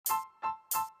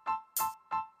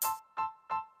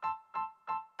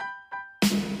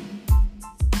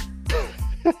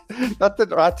Not the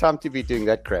right time to be doing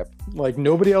that crap. Like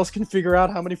nobody else can figure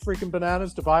out how many freaking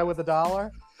bananas to buy with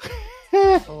 $1.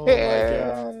 Oh my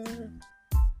God.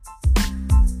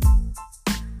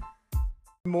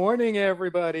 Good morning,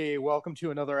 everybody. Welcome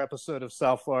to another episode of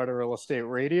South Florida Real Estate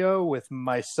Radio with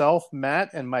myself,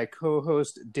 Matt, and my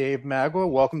co-host, Dave Magua.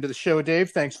 Welcome to the show, Dave.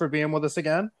 Thanks for being with us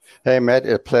again. Hey, Matt,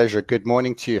 a pleasure. Good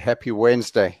morning to you. Happy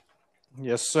Wednesday.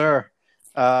 Yes, sir.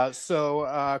 So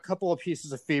a couple of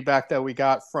pieces of feedback that we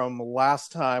got from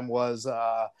last time was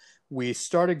we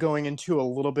started going into a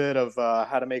little bit of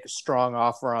how to make a strong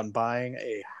offer on buying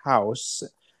a house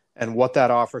and what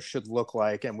that offer should look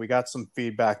like. And we got some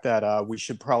feedback that we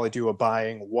should probably do a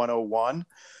buying 101.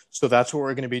 So that's what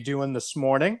we're going to be doing this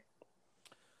morning.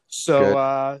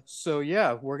 So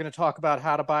yeah, we're going to talk about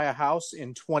how to buy a house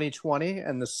in 2020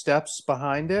 and the steps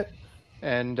behind it.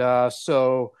 And I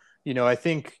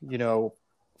think,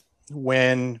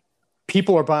 when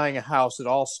people are buying a house, it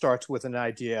all starts with an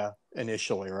idea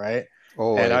initially, right?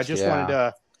 Always, and I just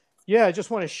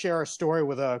want to share a story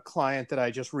with a client that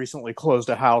I just recently closed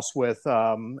a house with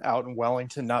out in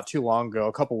Wellington not too long ago,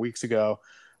 a couple weeks ago.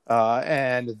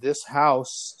 And this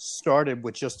house started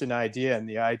with just an idea. And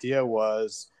the idea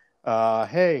was,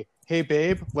 hey,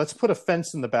 babe, let's put a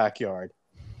fence in the backyard.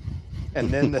 And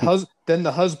then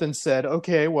the husband said,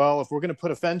 okay, well, if we're going to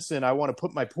put a fence in, I want to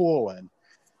put my pool in.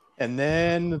 And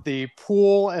then the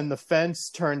pool and the fence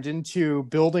turned into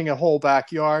building a whole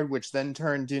backyard, which then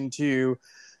turned into,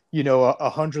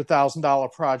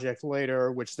 $100,000 project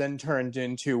later, which then turned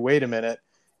into, wait a minute,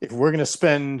 if we're going to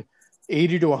spend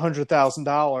 $80,000 to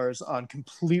 $100,000 on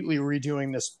completely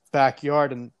redoing this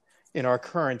backyard in our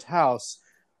current house,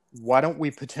 why don't we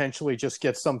potentially just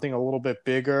get something a little bit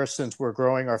bigger since we're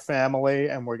growing our family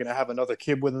and we're going to have another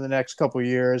kid within the next couple of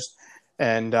years?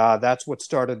 And that's what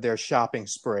started their shopping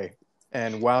spree.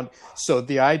 So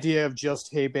the idea of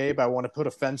just, hey, babe, I want to put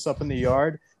a fence up in the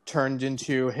yard turned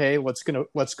into, hey, let's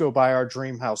go buy our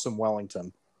dream house in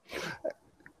Wellington.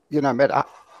 Matt,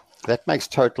 that makes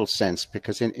total sense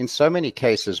because in so many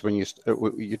cases when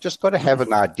you just got to have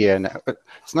an idea, and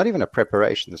it's not even a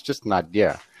preparation, it's just an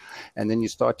idea. And then you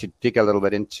start to dig a little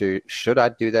bit into, should I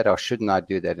do that or shouldn't I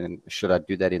do that? And should I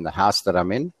do that in the house that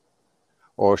I'm in?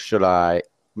 Or should I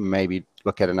maybe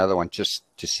look at another one just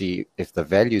to see if the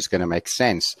value is going to make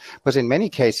sense? Because in many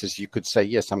cases, you could say,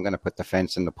 yes, I'm going to put the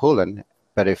fence and the pool in.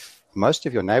 But if most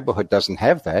of your neighborhood doesn't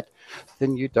have that,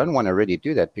 then you don't want to really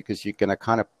do that because you're going to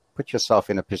kind of put yourself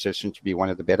in a position to be one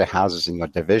of the better houses in your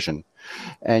division.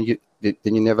 And then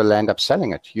you never land up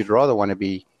selling it. You'd rather want to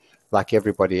be like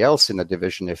everybody else in the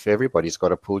division. If everybody's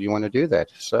got a pool, you want to do that.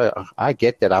 So I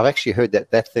get that. I've actually heard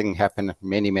that thing happen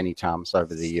many, many times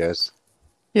over the years.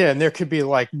 Yeah, and there could be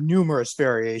like numerous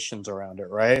variations around it,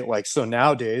 right? Like, so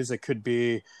nowadays it could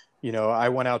be, I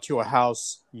went out to a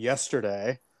house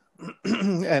yesterday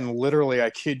and literally, I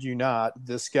kid you not,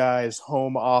 this guy's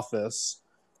home office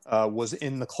was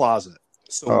in the closet.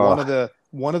 So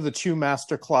one of the two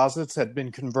master closets had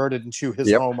been converted into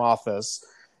his home office.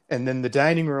 And then the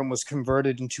dining room was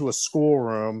converted into a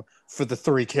schoolroom for the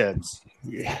 3 kids.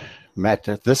 Yeah. Matt,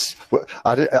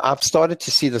 I've started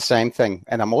to see the same thing.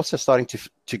 And I'm also starting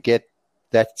to get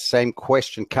that same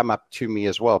question come up to me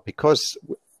as well, because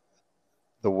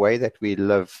the way that we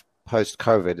live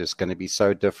post-COVID is going to be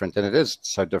so different. And it is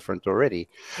so different already.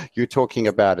 You're talking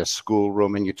about a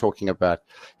schoolroom and you're talking about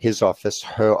his office,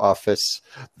 her office,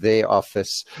 their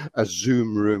office, a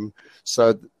Zoom room.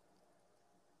 So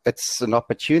it's an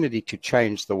opportunity to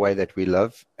change the way that we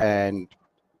live, and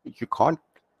you can't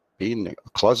be in a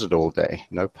closet all day.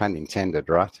 No pun intended,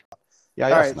 right? Yeah.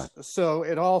 All right. So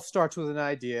it all starts with an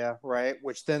idea, right?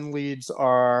 Which then leads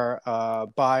our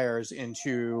buyers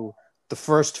into the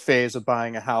first phase of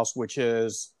buying a house, which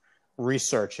is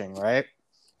researching, right?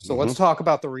 So let's talk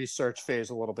about the research phase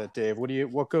a little bit, Dave.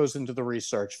 What goes into the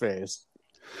research phase?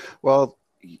 Well,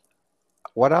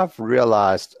 what I've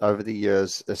realized over the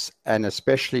years is, and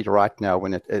especially right now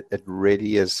when it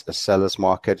really is a seller's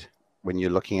market, when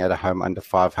you're looking at a home under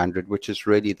 500, which is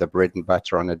really the bread and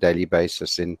butter on a daily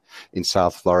basis in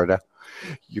South Florida,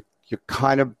 you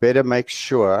kind of better make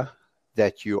sure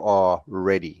that you are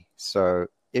ready. So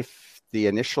if the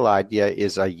initial idea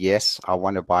is a yes, I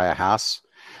want to buy a house,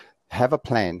 have a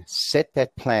plan, set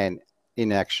that plan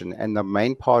in action. And the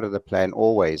main part of the plan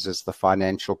always is the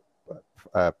financial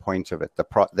point of it.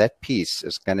 That piece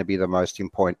is going to be the most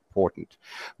important.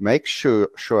 Make sure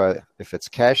if it's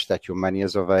cash that your money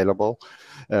is available.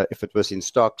 If it was in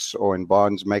stocks or in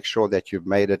bonds, make sure that you've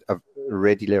made it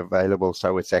readily available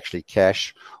so it's actually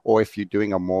cash. Or if you're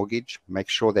doing a mortgage, make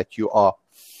sure that you are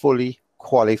fully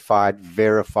qualified,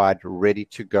 verified, ready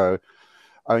to go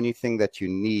only thing that you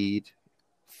need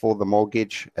for the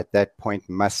mortgage at that point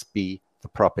must be the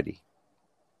property.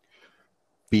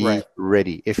 Be Right.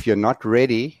 ready. If you're not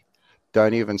ready,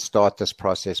 don't even start this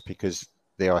process, because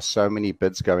there are so many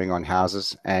bids going on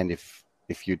houses, and if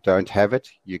you don't have it,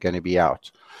 you're going to be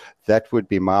out. That would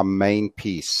be my main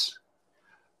piece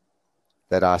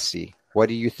that I see. What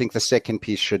do you think the second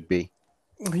piece should be?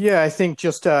 Yeah, I think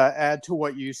just to add to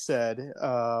what you said,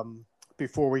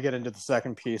 before we get into the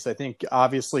second piece, I think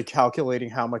obviously calculating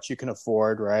how much you can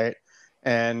afford, right?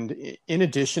 And in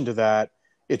addition to that,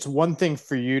 it's one thing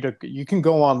for you can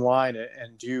go online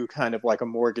and do kind of like a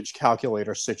mortgage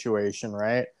calculator situation,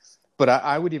 right? But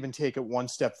I would even take it one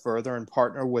step further and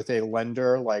partner with a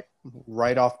lender, like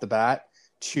right off the bat,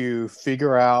 to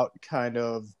figure out kind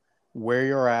of where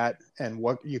you're at and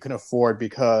what you can afford.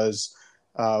 Because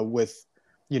with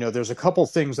there's a couple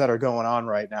things that are going on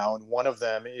right now, and one of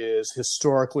them is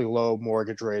historically low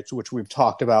mortgage rates, which we've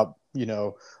talked about,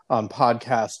 on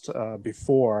podcast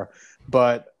before.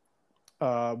 But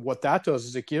what that does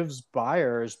is it gives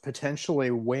buyers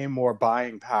potentially way more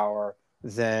buying power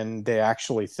than they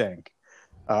actually think.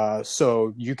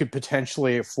 So you could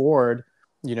potentially afford,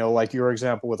 like your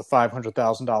example with a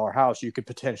 $500,000 house, you could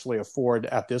potentially afford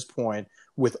at this point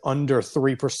with under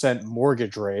 3%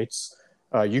 mortgage rates.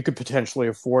 You could potentially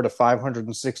afford a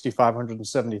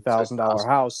 $570,000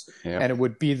 house, Yep. and it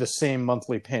would be the same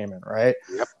monthly payment, right?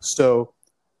 Yep. So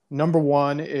number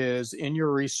one is, in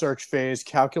your research phase,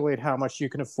 calculate how much you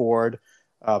can afford,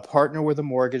 partner with a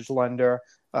mortgage lender.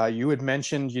 You had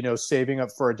mentioned, saving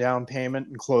up for a down payment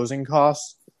and closing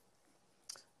costs.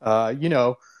 Uh, you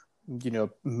know,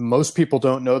 most people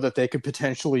don't know that they could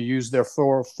potentially use their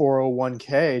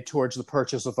 401k towards the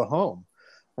purchase of a home,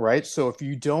 right? So if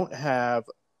you don't have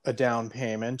a down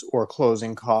payment or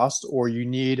closing cost, or you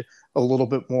need a little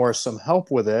bit more some help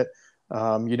with it,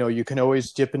 you can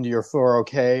always dip into your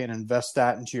 401k and invest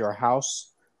that into your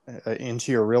house,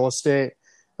 into your real estate.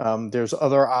 There's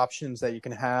other options that you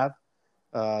can have.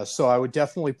 So I would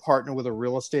definitely partner with a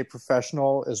real estate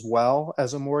professional as well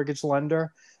as a mortgage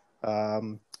lender.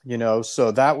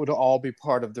 So that would all be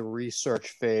part of the research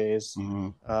phase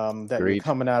that you're Agreed.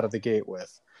 coming out of the gate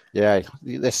with. Yeah,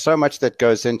 there's so much that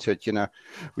goes into it.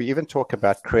 We even talk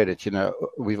about credit.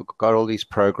 We've got all these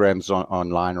programs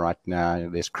online right now.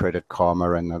 There's Credit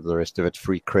Karma and the rest of it,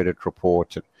 free credit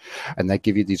report, and they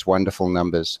give you these wonderful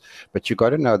numbers. But you got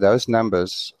to know those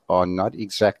numbers are not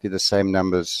exactly the same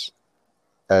numbers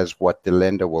as what the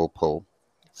lender will pull.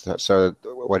 So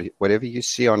whatever you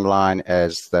see online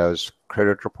as those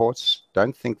credit reports,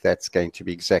 don't think that's going to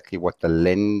be exactly what the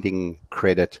lending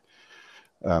credit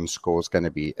score is going to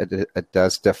be. It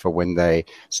does differ when they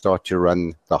start to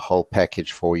run the whole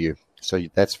package for you. So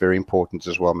that's very important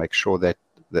as well. Make sure that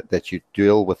you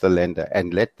deal with the lender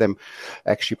and let them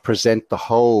actually present the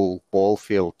whole ball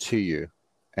field to you,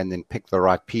 and then pick the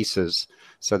right pieces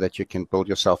so that you can build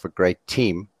yourself a great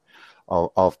team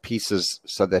of pieces,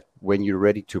 so that when you're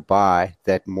ready to buy,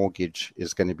 that mortgage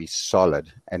is going to be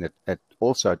solid. And it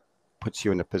also puts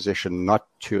you in a position not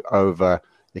to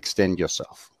overextend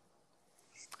yourself.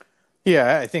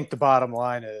 Yeah, I think the bottom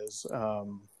line is,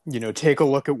 take a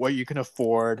look at what you can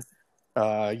afford.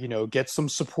 Get some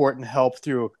support and help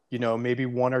through, maybe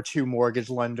one or two mortgage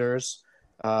lenders.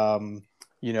 Um,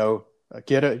 you know,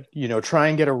 try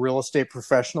and get a real estate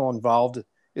professional involved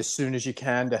as soon as you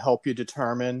can to help you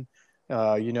determine,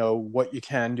 what you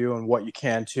can do and what you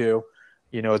can't do.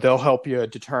 They'll help you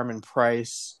determine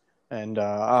price. And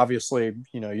obviously,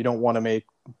 you don't want to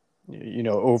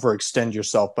overextend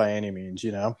yourself by any means.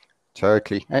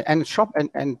 Totally. And shop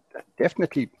and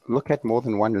definitely look at more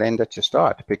than one lender to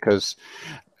start, because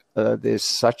there's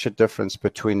such a difference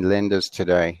between lenders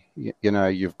today.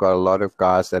 You've got a lot of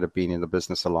guys that have been in the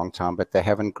business a long time, but they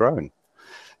haven't grown.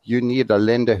 You need a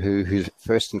lender who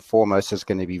first and foremost is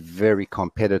going to be very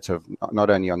competitive,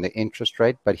 not only on the interest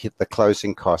rate, but hit the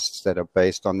closing costs that are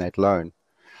based on that loan.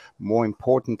 More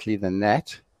importantly than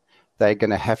that, they're going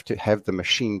to have the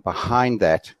machine behind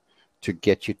that to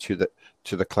get you to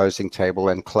the closing table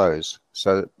and close.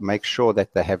 So make sure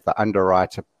that they have the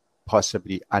underwriter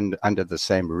possibly under the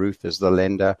same roof as the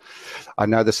lender. I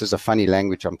know this is a funny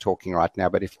language I'm talking right now,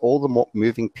 but if all the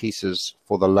moving pieces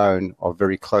for the loan are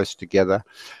very close together,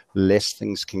 less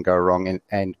things can go wrong.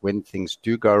 And when things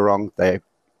do go wrong, they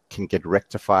can get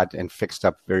rectified and fixed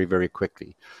up very, very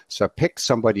quickly. So pick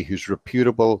somebody who's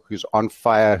reputable, who's on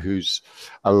fire, who's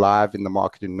alive in the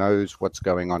market, and knows what's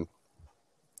going on.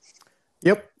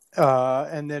 Yep.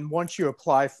 And then once you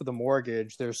apply for the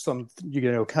mortgage, there's some,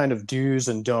 kind of do's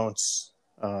and don'ts,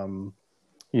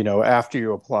 after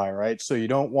you apply, right? So you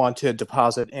don't want to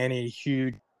deposit any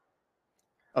huge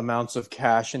amounts of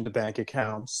cash into bank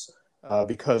accounts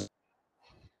because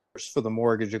for the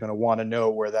mortgage, you're going to want to know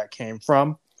where that came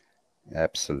from, and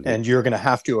Absolutely. you're going to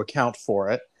have to account for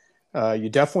it. You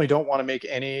definitely don't want to make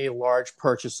any large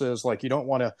purchases. Like you don't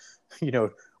want to, you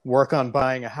know, work on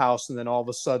buying a house and then all of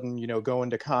a sudden, you know, go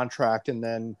into contract and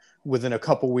then within a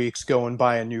couple weeks go and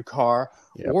buy a new car.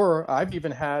 Yep. Or I've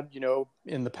even had, you know,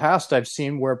 in the past I've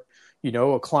seen where, you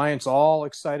know, a client's all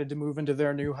excited to move into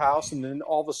their new house and then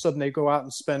all of a sudden they go out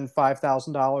and spend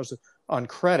 $5,000 on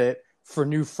credit for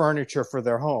new furniture for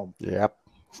their home. Yep.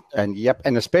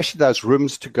 And especially those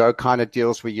rooms to go kind of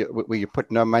deals where you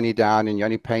put no money down and you're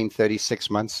only paying 36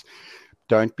 months.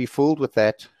 Don't be fooled with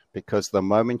that, because the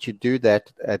moment you do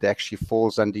that, it actually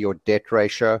falls under your debt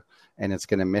ratio and it's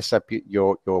going to mess up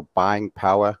your buying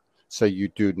power. So you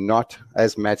do not,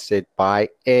 as Matt said, buy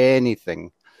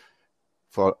anything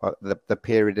for the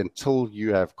period until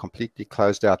you have completely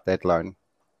closed out that loan.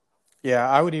 Yeah,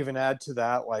 I would even add to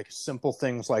that like simple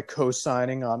things like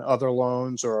co-signing on other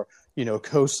loans or, you know,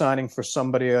 co-signing for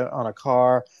somebody on a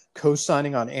car,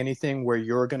 co-signing on anything where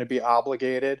you're going to be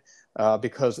obligated,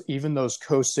 because even those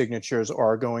co-signatures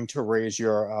are going to raise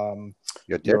Your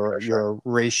debt ratio. your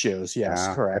ratios. Yes,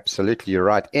 Yeah, correct. absolutely. You're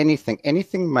right.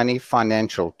 Anything money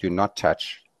financial, do not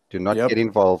touch. Do not get Yep.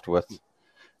 involved with.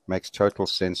 Makes total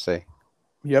sense there.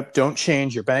 Yep. Don't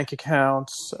change your bank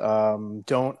accounts.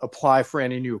 Don't apply for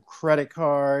any new credit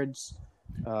cards.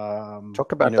 Talk You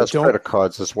about know, those don't, credit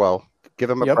cards as well. Give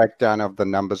them a yep. breakdown of the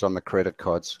numbers on the credit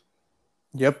cards.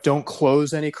 Yep, don't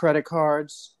close any credit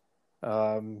cards.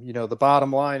 You know, the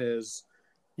bottom line is,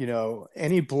 you know,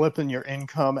 any blip in your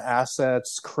income,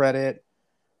 assets, credit,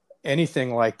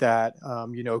 anything like that,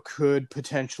 you know, could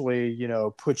potentially, you know,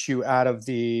 put you out of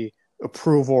the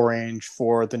approval range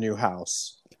for the new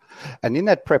house. And in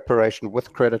that preparation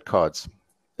with credit cards,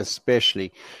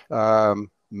 especially,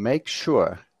 make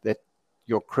sure that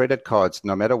your credit cards,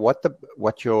 no matter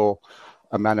what your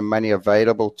amount of money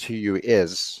available to you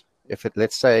is, if it,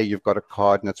 let's say you've got a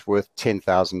card and it's worth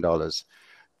 $10,000,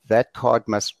 that card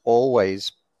must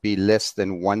always be less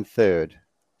than one third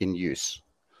in use.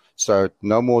 So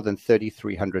no more than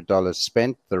 $3,300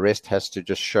 spent. The rest has to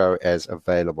just show as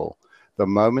available. The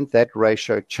moment that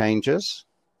ratio changes,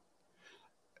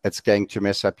 it's going to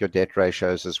mess up your debt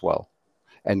ratios as well.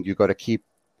 And you've got to keep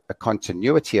a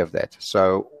continuity of that.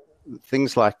 So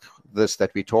things like this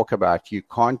that we talk about, you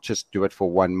can't just do it for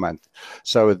 1 month.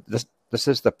 So this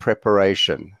is the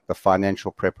preparation, the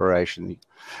financial preparation.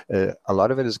 A lot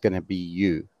of it is going to be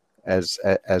you as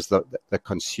the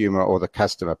consumer or the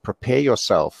customer. Prepare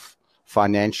yourself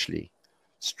financially.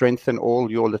 Strengthen all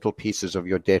your little pieces of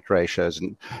your debt ratios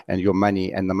and your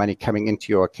money and the money coming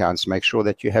into your accounts. Make sure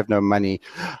that you have no money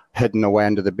hidden away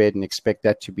under the bed and expect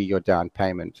that to be your down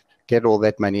payment. Get all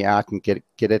that money out and get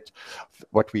it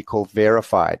what we call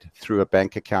verified through a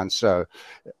bank account. So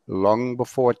long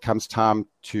before it comes time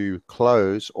to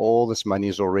close, all this money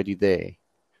is already there.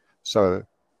 So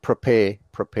prepare,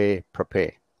 prepare,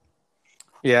 prepare.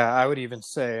 Yeah, I would even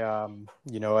say,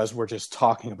 you know, as we're just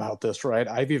talking about this, right?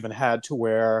 I've even had to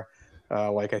where,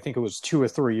 like, I think it was 2 or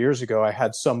 3 years ago, I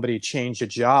had somebody change a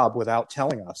job without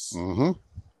telling us.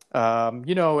 Mm-hmm.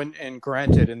 You know, and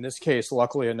granted, in this case,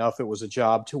 luckily enough, it was a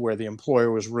job to where the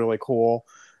employer was really cool.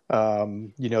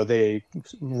 You know, they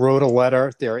wrote a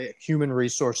letter, their human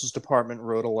resources department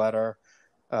wrote a letter,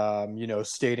 you know,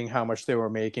 stating how much they were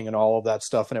making and all of that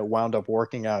stuff, and it wound up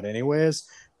working out anyways.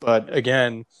 But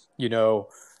again, you know,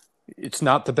 it's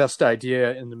not the best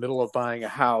idea in the middle of buying a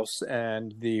house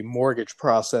and the mortgage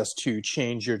process to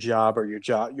change your job or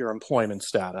your employment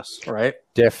status, right?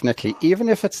 Definitely. Even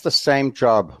if it's the same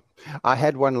job. I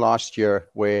had one last year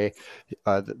where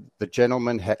the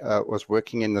gentleman was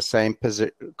working in the same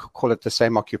position, call it the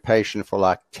same occupation for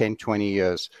like 10, 20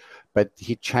 years, but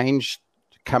he changed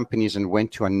companies and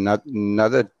went to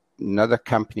another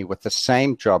company with the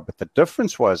same job. But the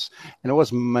difference was, and it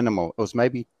was minimal, it was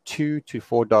maybe $2 to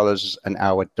 $4 an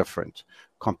hour different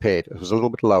compared. It was a little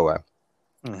bit lower.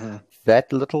 Mm-hmm.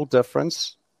 That little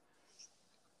difference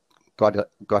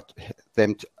got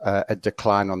them a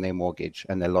decline on their mortgage,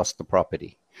 and they lost the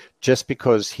property just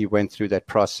because he went through that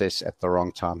process at the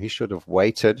wrong time. He should have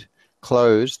waited,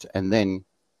 closed, and then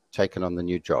taken on the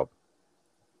new job.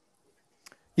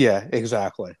 Yeah,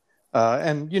 exactly.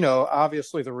 And, you know,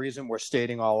 obviously the reason we're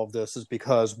stating all of this is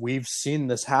because we've seen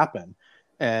this happen.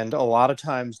 And a lot of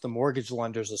times the mortgage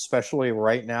lenders, especially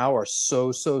right now, are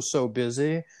so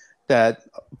busy that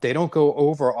they don't go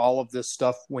over all of this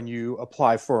stuff when you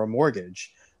apply for a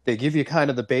mortgage. They give you kind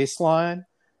of the baseline,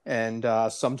 and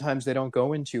sometimes they don't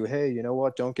go into, hey, you know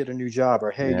what, don't get a new job,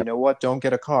 or hey, you Yeah. know what, don't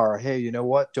get a car, or hey, you know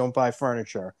what, don't buy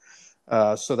furniture.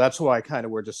 So that's why kind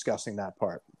of we're discussing that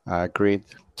part. I agree.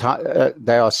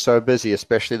 They are so busy,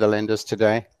 especially the lenders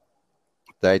today.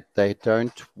 They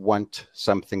don't want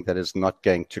something that is not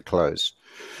going to close.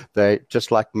 They, just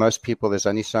like most people, there's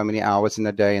only so many hours in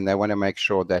a day, and they want to make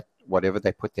sure that whatever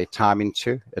they put their time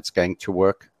into, it's going to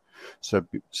work. So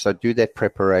do that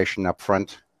preparation up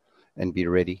front and be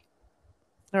ready.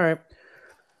 All right.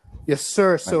 Yes,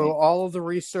 sir. So all of the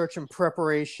research and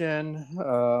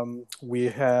preparation, we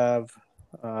have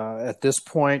at this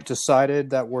point decided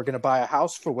that we're going to buy a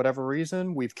house for whatever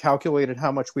reason. We've calculated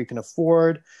how much we can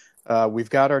afford. We've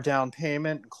got our down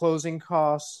payment and closing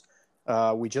costs.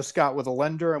 We just got with a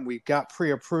lender and we got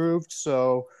pre-approved.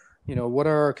 So, what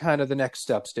are kind of the next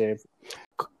steps, Dave?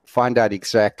 Find out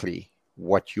exactly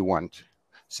what you want.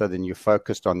 So then you're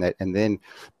focused on that, and then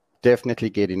definitely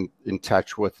get in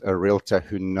touch with a realtor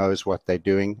who knows what they're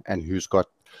doing and who's got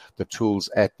the tools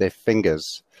at their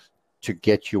fingers to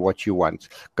get you what you want.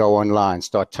 Go online,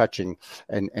 start touching,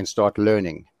 and start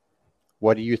learning.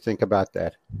 What do you think about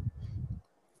that?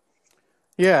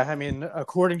 Yeah, I mean,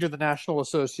 according to the National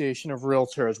Association of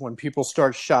Realtors, when people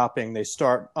start shopping, they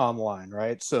start online,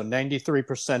 right? So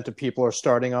 93% of people are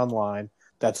starting online.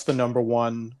 That's the number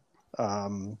one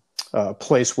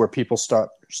place where people start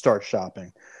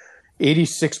shopping.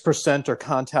 86% are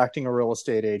contacting a real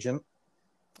estate agent.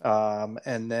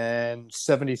 And then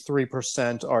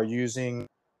 73% are using a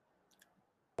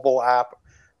mobile app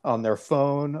on their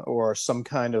phone or some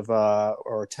kind of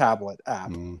or a tablet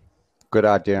app. Good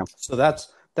idea. So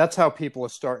that's how people are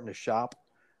starting to shop.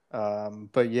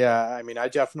 But yeah, I mean, I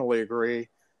definitely agree.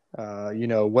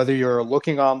 Whether you're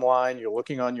looking online, you're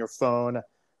looking on your phone,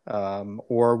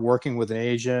 or working with an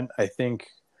agent, I think,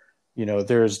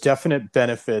 there's definite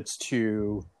benefits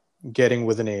to getting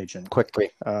with an agent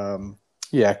quickly.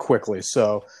 Quickly.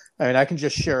 So, I mean, I can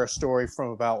just share a story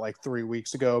from about like 3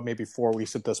 weeks ago, maybe 4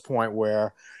 weeks at this point,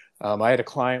 where I had a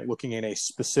client looking in a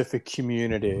specific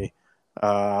community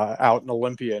out in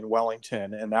Olympia in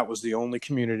Wellington, and that was the only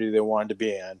community they wanted to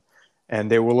be in.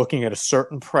 And they were looking at a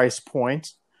certain price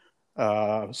point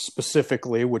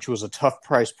specifically, which was a tough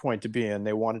price point to be in.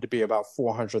 They wanted to be about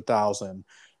 400,000.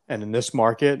 And in this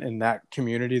market, in that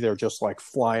community, they're just like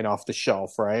flying off the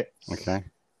shelf, right? Okay.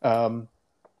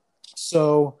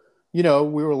 So, we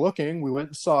were looking, we went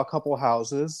and saw a couple of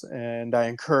houses, and I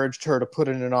encouraged her to put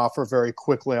in an offer very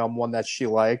quickly on one that she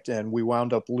liked. And we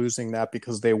wound up losing that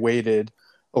because they waited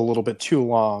a little bit too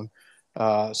long.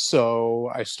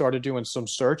 So I started doing some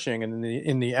searching, and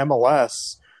in the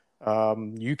MLS,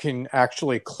 you can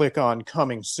actually click on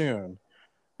coming soon.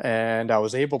 And I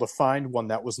was able to find one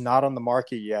that was not on the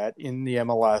market yet in the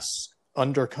MLS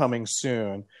under coming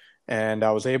soon. And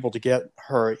I was able to get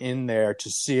her in there to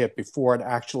see it before it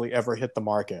actually ever hit the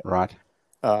market. Right.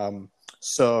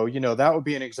 So, that would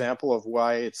be an example of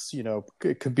why it's,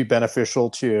 it could be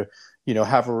beneficial to,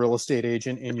 have a real estate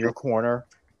agent in your corner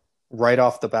right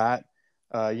off the bat.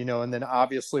 And then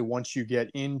obviously once you get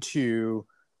into,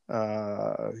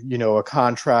 a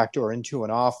contract or into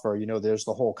an offer, there's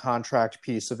the whole contract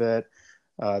piece of it.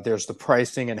 There's the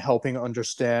pricing and helping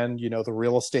understand, the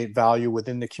real estate value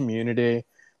within the community.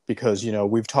 Because,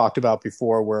 we've talked about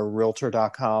before where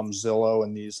Realtor.com, Zillow,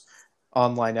 and these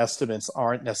online estimates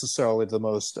aren't necessarily the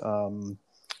most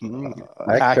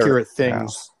accurate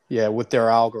things, with their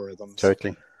algorithms.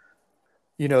 Totally.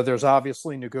 There's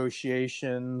obviously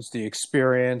negotiations, the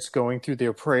experience, going through the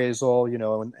appraisal,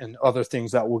 and other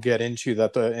things that we'll get into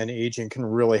that an agent can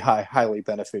really highly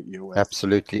benefit you with.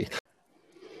 Absolutely.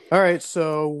 All right,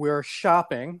 so we're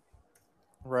shopping,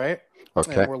 right?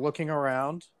 Okay. And we're looking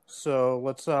around. So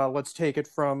let's take it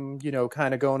from,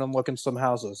 kind of going and looking some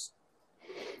houses.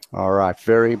 All right.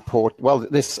 Very important. Well,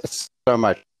 this is so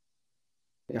much.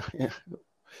 Yeah.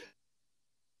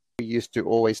 We used to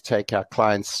always take our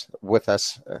clients with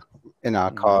us in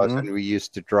our cars, and we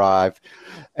used to drive.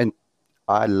 And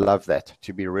I love that,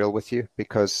 to be real with you,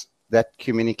 because that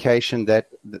communication, that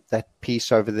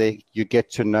piece over there, you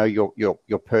get to know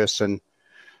your person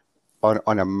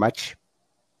on a much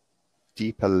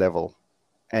deeper level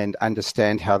and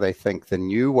understand how they think. The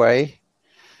new way,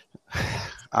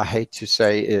 I hate to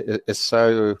say, is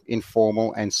so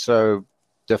informal and so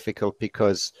difficult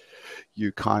because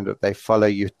they follow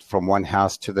you from one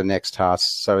house to the next house.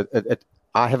 So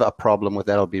I have a problem with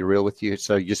that. I'll be real with you.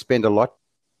 So you spend a lot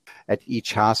at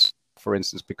each house, for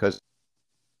instance, because you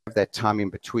have that time in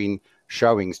between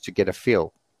showings to get a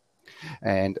feel.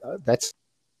 And that's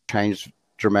changed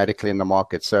dramatically in the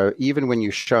market. So even when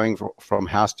you're showing from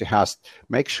house to house,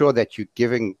 make sure that you're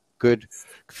giving good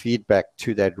feedback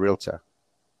to that realtor,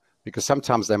 because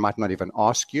sometimes they might not even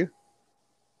ask you,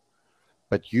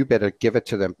 but you better give it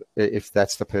to them if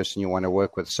that's the person you want to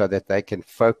work with, so that they can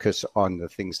focus on the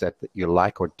things that you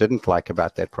like or didn't like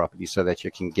about that property, so that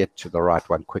you can get to the right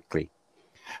one quickly.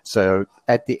 So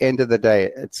at the end of the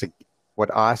day, what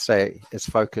I say is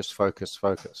focus, focus,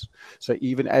 focus. So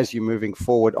even as you're moving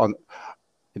forward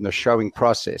in the showing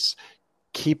process,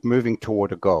 keep moving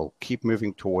toward a goal,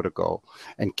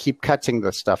 and keep cutting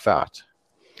the stuff out.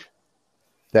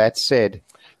 That said,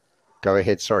 go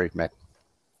ahead. Sorry, Matt.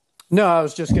 No, I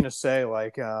was just going to say,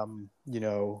 like,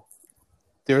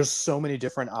 there's so many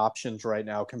different options right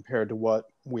now compared to what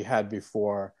we had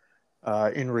before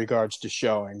in regards to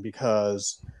showing,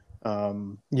 because,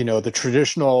 the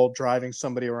traditional driving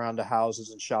somebody around to houses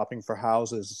and shopping for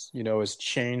houses, has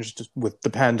changed with the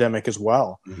pandemic as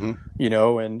well, and,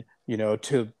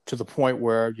 to the point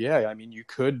where, you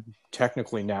could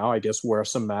technically now, I guess, wear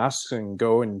some masks and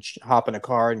go and hop in a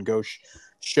car and go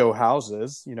show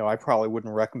houses. I probably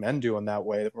wouldn't recommend doing that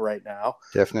way right now.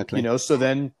 Definitely. So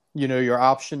then, your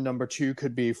option number 2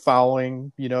 could be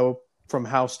following, from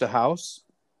house to house.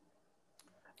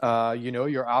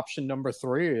 Your option number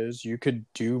 3 is you could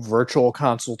do virtual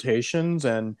consultations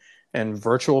and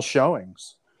virtual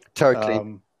showings.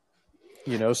 Totally.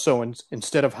 So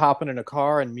instead of hopping in a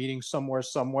car and meeting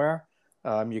somewhere,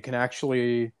 you can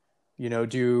actually,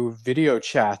 do video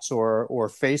chats or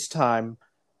FaceTime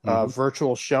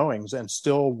virtual showings and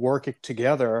still work it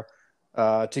together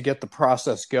to get the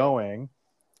process going,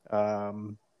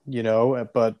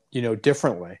 but,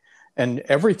 differently. And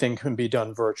everything can be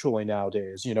done virtually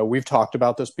nowadays. We've talked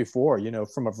about this before,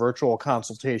 from a virtual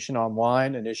consultation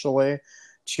online initially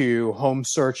to home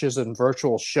searches and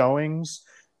virtual showings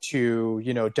to,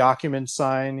 document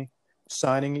signing,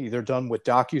 either done with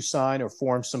DocuSign or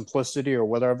Form Simplicity or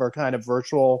whatever kind of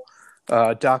virtual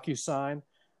DocuSign.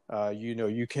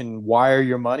 You can wire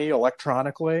your money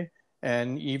electronically.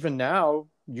 And even now,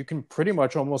 you can pretty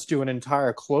much almost do an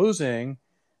entire closing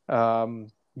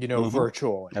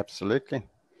virtually. Absolutely.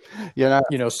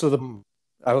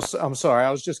 I'm sorry,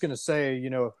 I was just going to say,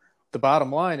 the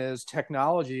bottom line is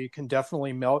technology can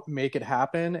definitely make it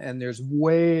happen. And there's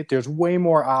way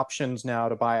more options now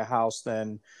to buy a house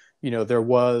than, there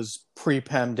was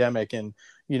pre-pandemic. And,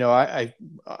 I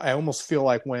almost feel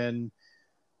like when,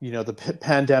 the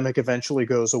pandemic eventually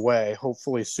goes away,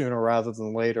 hopefully sooner rather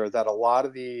than later, that a lot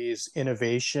of these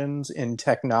innovations in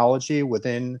technology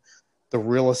within the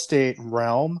real estate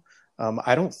realm,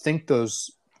 I don't think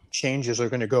those changes are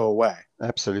going to go away.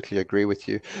 Absolutely agree with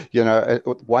you.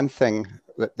 One thing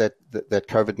that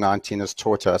COVID-19 has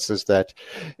taught us is that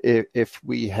if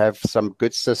we have some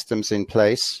good systems in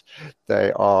place,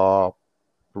 they are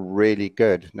really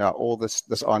good. Now, all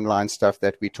this online stuff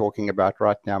that we're talking about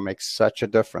right now makes such a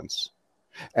difference.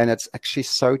 And it's actually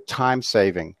so time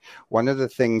saving. One of the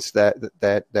things that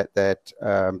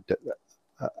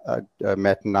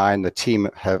Matt and I and the team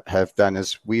have done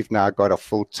is we've now got a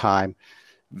full-time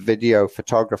video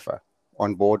photographer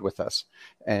on board with us.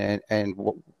 And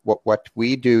what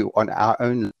we do on our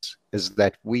own is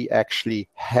that we actually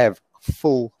have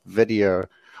full video,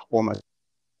 almost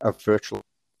a virtual.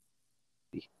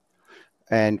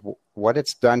 And what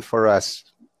it's done for us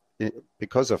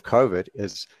because of COVID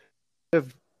is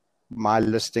my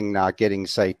listing now getting,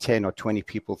 say, 10 or 20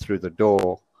 people through the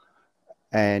door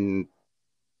and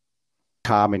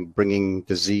harm and bringing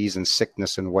disease and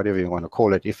sickness and whatever you want to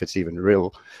call it, if it's even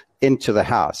real, into the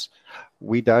house.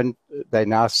 They're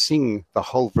now seeing the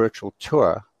whole virtual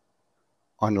tour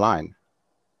online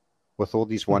with all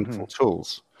these wonderful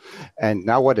tools. And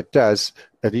now what it does,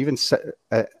 it even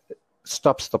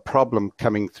stops the problem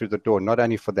coming through the door, not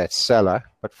only for that seller,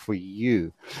 but for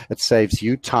you. It saves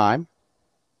you time.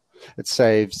 It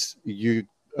saves you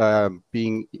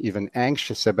being even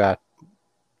anxious about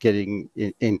getting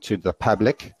into the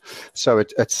public. So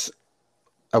it's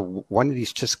one of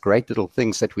these just great little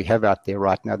things that we have out there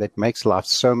right now that makes life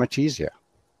so much easier.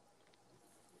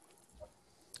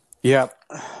 Yeah.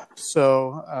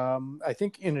 So I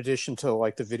think in addition to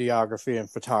like the videography and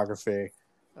photography,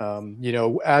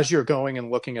 as you're going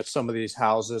and looking at some of these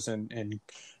houses and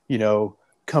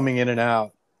coming in and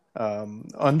out,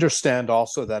 understand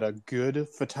also that a good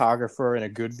photographer and a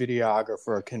good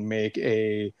videographer can make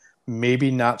a maybe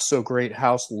not so great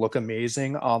house look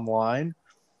amazing online.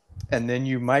 And then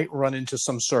you might run into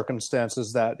some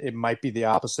circumstances that it might be the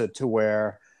opposite, to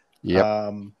where,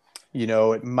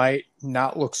 it might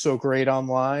not look so great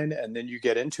online. And then you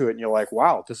get into it and you're like,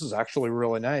 wow, this is actually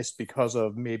really nice because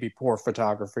of maybe poor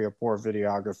photography or poor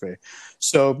videography.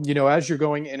 So, as you're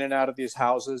going in and out of these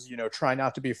houses, try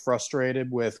not to be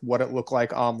frustrated with what it looked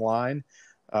like online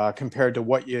compared to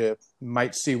what you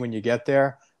might see when you get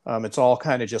there. It's all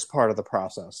kind of just part of the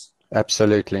process.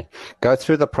 Absolutely. Go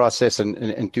through the process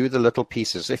and do the little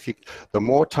pieces. The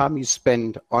more time you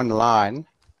spend online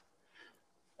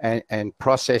and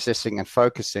processing and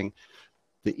focusing,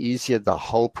 the easier the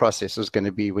whole process is going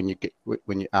to be when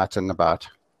you're out and about.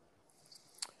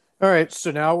 All right, so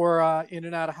now we're in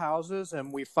and out of houses,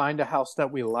 and we find a house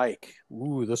that we like.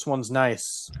 Ooh, this one's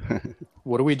nice.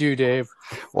 What do we do, Dave?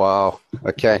 Wow.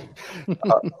 Okay.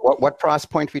 What price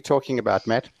point are we talking about,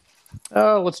 Matt?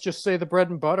 Let's just say the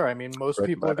bread and butter. I mean, most Bread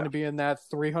and people are butter. going to be in that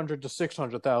 $300,000 to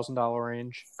 $600,000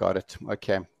 range. Got it.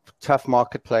 Okay. Tough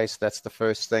marketplace. That's the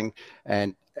first thing.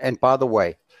 And by the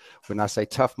way, when I say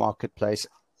tough marketplace,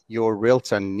 your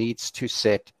realtor needs to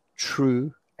set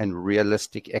true and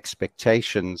realistic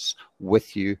expectations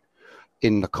with you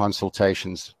in the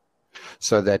consultations,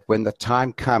 so that when the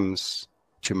time comes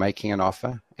to making an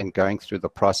offer and going through the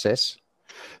process,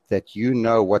 that you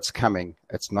know what's coming.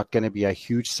 It's not going to be a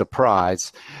huge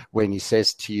surprise when he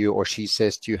says to you or she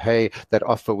says to you, hey, that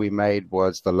offer we made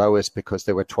was the lowest because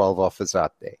there were 12 offers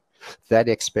out there. That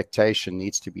expectation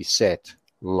needs to be set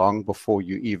long before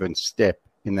you even step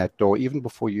in that door, even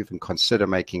before you even consider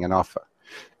making an offer.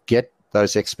 Get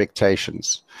those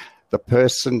expectations. The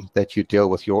person that you deal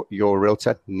with, your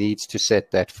realtor, needs to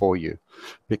set that for you,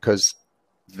 because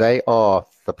they are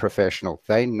the professional.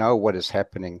 They know what is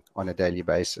happening on a daily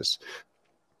basis.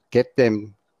 Get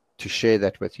them to share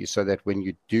that with you, so that when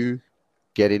you do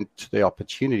get into the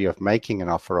opportunity of making an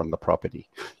offer on the property,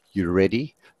 you're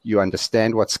ready, you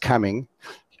understand what's coming.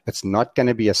 It's not going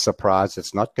to be a surprise.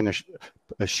 It's not going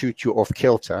to shoot you off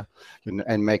kilter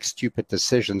and make stupid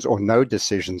decisions or no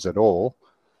decisions at all.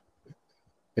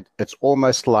 It's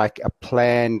almost like a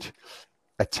planned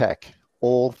attack.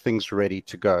 All things ready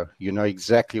to go. You know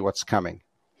exactly what's coming.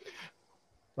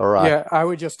 All right. Yeah, I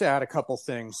would just add a couple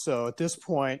things. So at this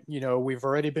point, we've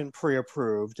already been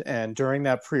pre-approved, and during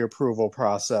that pre-approval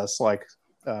process,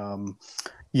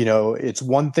 it's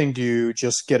one thing to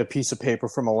just get a piece of paper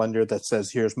from a lender that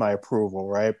says, "Here's my approval,"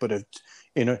 right? But if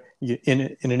in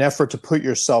an effort to put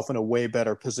yourself in a way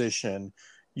better position,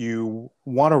 you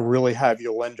want to really have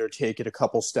your lender take it a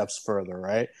couple steps further,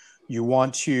 right? You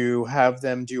want to have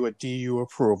them do a DU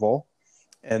approval.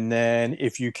 And then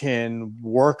if you can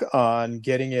work on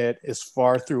getting it as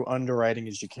far through underwriting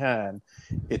as you can,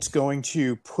 it's going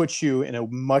to put you in a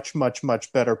much, much,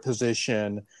 much better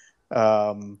position.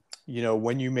 When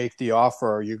you make the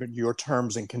offer, your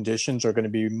terms and conditions are going to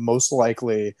be most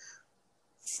likely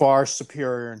far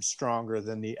superior and stronger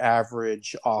than the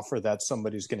average offer that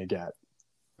somebody's going to get.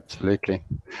 Absolutely.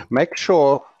 Make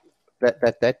sure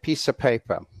that piece of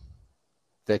paper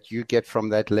that you get from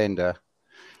that lender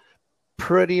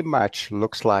pretty much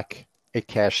looks like a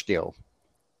cash deal.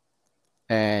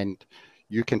 And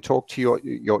you can talk to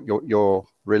your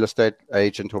real estate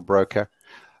agent or broker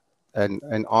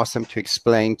and ask them to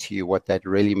explain to you what that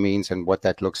really means and what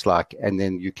that looks like. And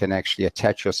then you can actually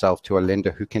attach yourself to a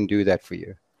lender who can do that for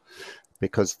you,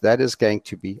 because that is going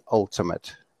to be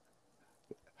ultimate.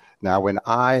 Now, when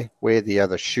I wear the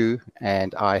other shoe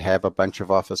and I have a bunch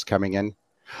of offers coming in,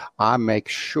 I make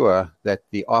sure that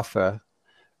the offer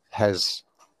has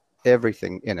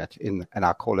everything in it, and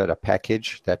I call it a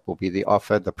package. That will be the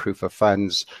offer, the proof of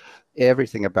funds,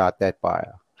 everything about that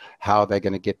buyer, how they're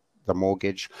going to get the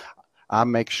mortgage. I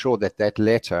make sure that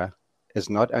letter is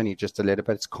not only just a letter,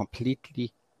 but it's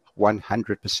completely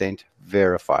 100%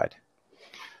 verified.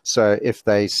 So if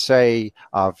they say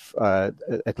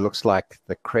it looks like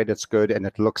the credit's good and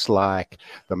it looks like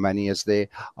the money is there,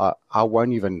 I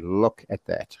won't even look at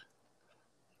that,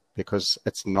 because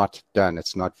it's not done,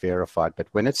 it's not verified. But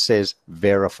when it says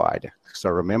verified,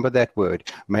 so remember that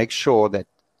word, make sure that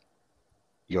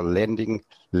your lending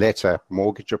letter,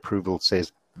 mortgage approval,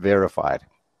 says verified.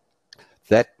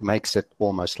 That makes it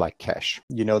almost like cash.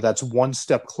 That's one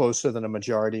step closer than a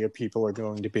majority of people are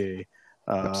going to be.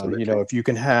 Absolutely. If you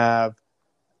can have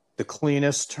the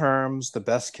cleanest terms, the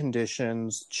best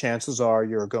conditions, chances are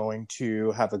you're going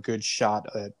to have a good shot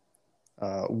at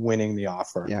winning the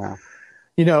offer. Yeah.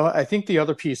 I think the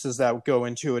other pieces that go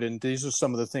into it, and these are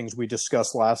some of the things we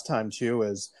discussed last time too,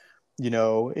 is,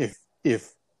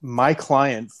 if my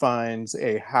client finds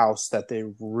a house that they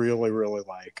really, really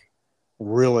like,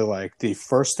 the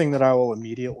first thing that I will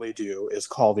immediately do is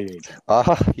call the agent.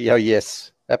 Yeah,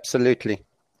 yes, absolutely.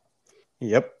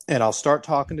 Yep. And I'll start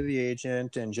talking to the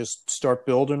agent and just start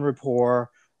building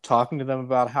rapport, talking to them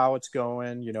about how it's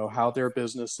going, how their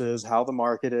business is, how the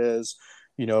market is,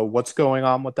 what's going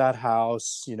on with that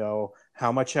house,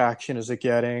 how much action is it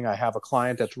getting? I have a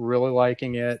client that's really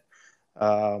liking it,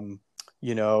 and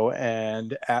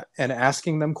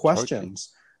asking them questions.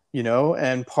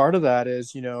 and part of that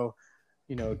is, you know,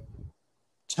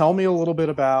 tell me a little bit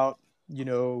about,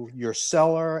 your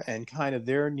seller and kind of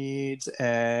their needs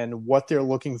and what they're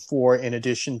looking for in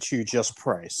addition to just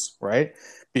price, right?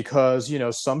 Because,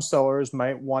 some sellers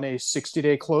might want a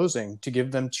 60-day closing to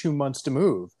give them 2 months to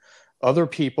move. Other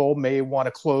people may want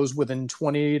to close within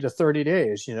 20 to 30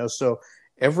 days, so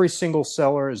every single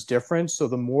seller is different. So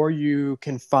the more you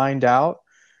can find out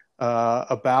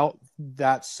about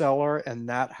that seller and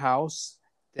that house,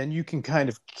 then you can kind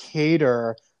of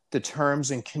cater the terms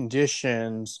and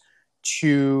conditions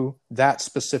to that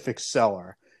specific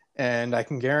seller. And I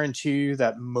can guarantee you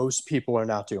that most people are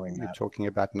not doing You're that. talking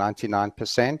about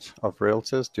 99% of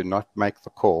realtors do not make the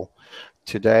call.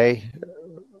 Today,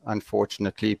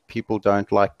 unfortunately, people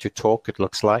don't like to talk, it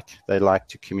looks like. They like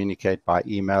to communicate by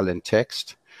email and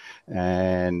text,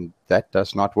 and that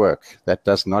does not work. That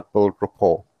does not build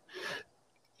rapport.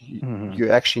 You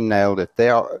actually nailed it. They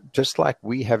are just like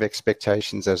we have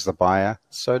expectations as the buyer,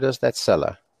 so does that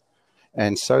seller.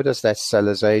 And so does that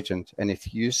seller's agent. And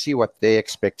if you see what their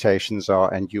expectations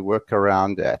are and you work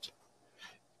around that,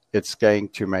 it's going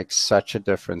to make such a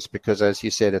difference because, as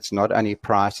you said, it's not only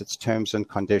price, it's terms and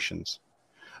conditions.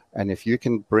 And if you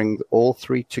can bring all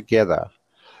three together,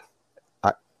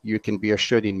 you can be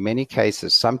assured in many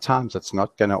cases, sometimes it's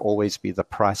not going to always be the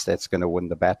price that's going to win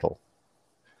the battle.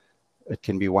 It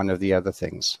can be one of the other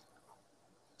things.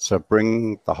 So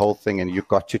bring the whole thing, and you've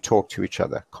got to talk to each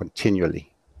other continually.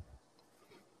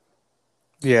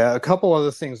 Yeah, a couple other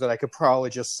things that I could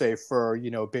probably just say for,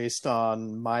 based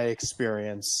on my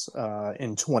experience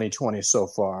in 2020 so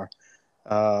far.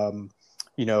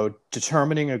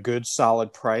 Determining a good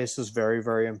solid price is very,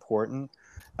 very important.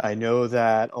 I know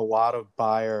that a lot of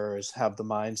buyers have the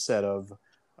mindset of,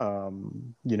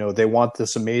 they want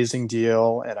this amazing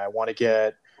deal and I want to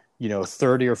get,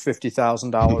 $30,000 or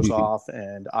 $50,000 off,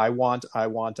 and I want,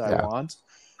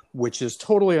 which is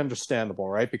totally understandable,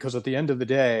 right? Because at the end of the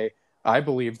day, I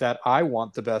believe that I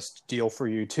want the best deal for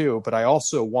you too, but I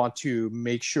also want to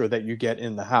make sure that you get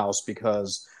in the house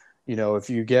because, if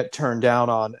you get turned down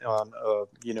on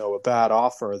a bad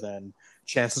offer, then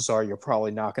chances are you're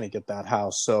probably not going to get that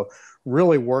house. So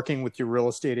really working with your real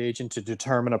estate agent to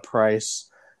determine a price,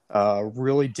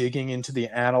 really digging into the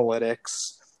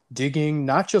analytics, digging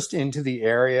not just into the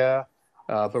area,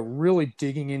 but really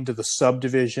digging into the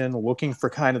subdivision, looking for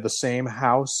kind of the same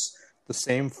house, the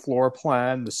same floor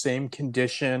plan, the same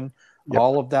condition,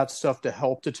 all of that stuff to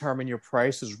help determine your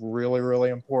price is really, really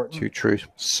important. Too true.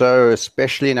 So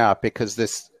especially now,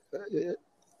 because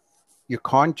you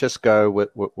can't just go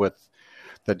with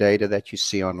the data that you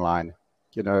see online.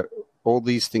 All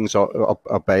these things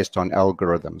are based on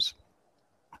algorithms.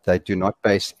 They do not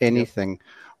base anything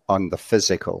on the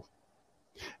physical.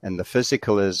 And the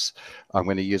physical is, I'm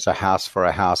going to use a house for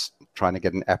a house, trying to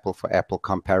get an apple for apple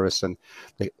comparison.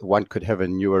 One could have a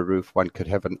newer roof, one could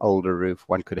have an older roof,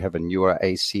 one could have a newer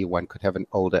AC, one could have an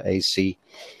older AC.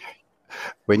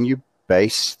 When you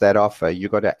base that offer, you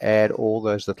got to add all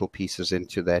those little pieces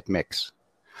into that mix,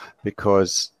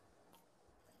 because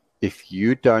if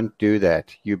you don't do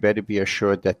that, you better be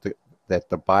assured that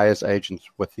the buyer's agent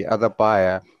with the other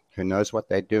buyer who knows what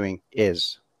they're doing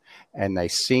is, and they're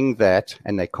seeing that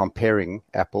and they're comparing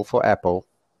apple for apple,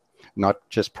 not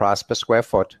just price per square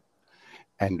foot,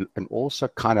 and also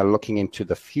kind of looking into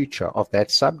the future of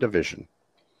that subdivision.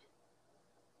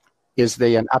 Is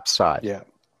there an upside? Yeah.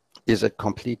 Is it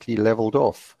completely leveled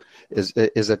off? Is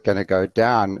it going to go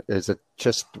down? Is it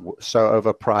just so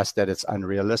overpriced that it's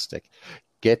unrealistic?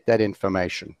 Get that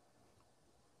information.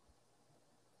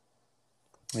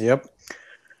 Yep.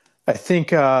 I think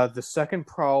the second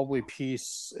probably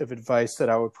piece of advice that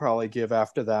I would probably give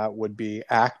after that would be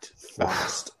act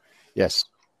fast. Yes.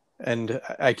 And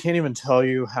I can't even tell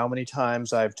you how many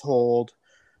times I've told,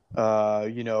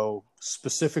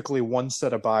 specifically one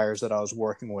set of buyers that I was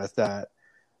working with that,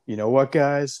 you know what,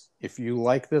 guys, if you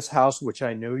like this house, which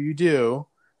I know you do,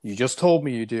 you just told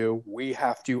me you do, we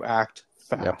have to act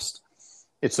fast. Yep.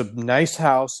 It's a nice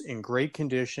house in great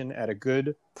condition at a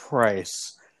good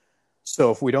price.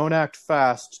 So if we don't act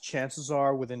fast, chances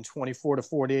are within 24 to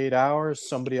 48 hours,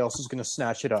 somebody else is going to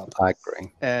snatch it up. I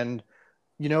agree. And,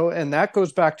 and that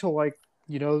goes back to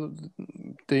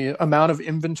the amount of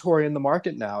inventory in the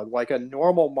market now. Like a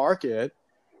normal market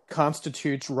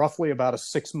constitutes roughly about a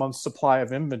 6-month supply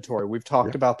of inventory. We've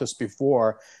talked about this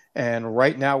before. And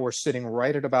right now we're sitting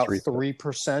right at about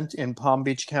 3% in Palm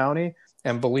Beach County.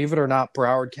 And believe it or not,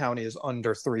 Broward County is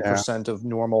under 3% of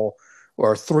normal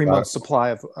or 3-month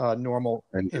supply of normal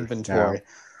inventory.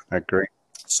 I agree.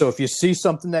 So if you see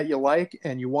something that you like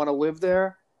and you want to live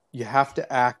there, You have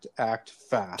to act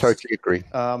fast. Totally agree.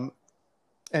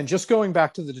 And just going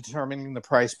back to the determining the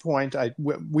price point,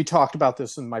 we talked about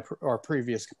this in our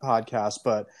previous podcast,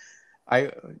 but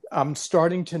I'm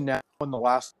starting to now in the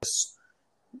last.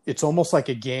 It's almost like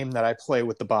a game that I play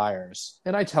with the buyers,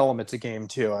 and I tell them it's a game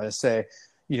too. I say,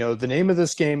 the name of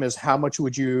this game is how much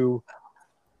would you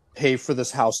pay for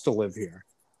this house to live here,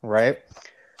 right?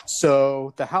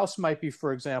 So the house might be,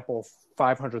 for example,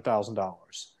 $500,000.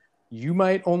 You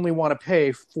might only want to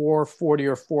pay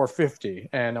 $440 or $450,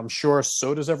 and I'm sure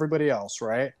so does everybody else,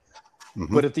 right?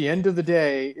 Mm-hmm. But at the end of the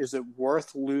day, is it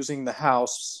worth losing the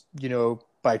house,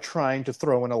 by trying to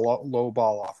throw in a low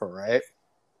ball offer, right?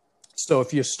 So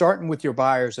if you're starting with your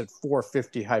buyers at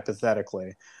 $450,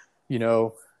 hypothetically,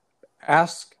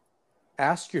 ask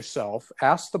yourself,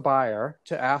 ask the buyer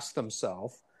to ask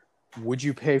themselves, would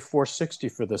you pay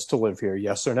 $460 for this to live here?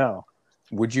 Yes or no?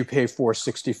 Would you pay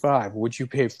 $465? Would you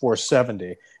pay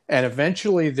 $470? And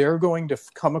eventually they're going to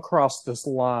come across this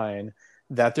line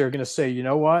that they're going to say, you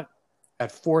know what?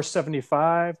 At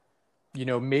 $475,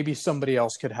 maybe somebody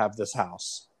else could have this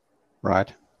house.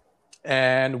 Right.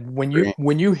 And when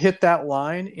you hit that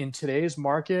line in today's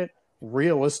market,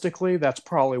 realistically, that's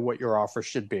probably what your offer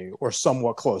should be, or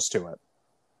somewhat close to it.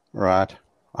 Right.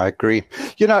 I agree.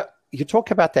 You talk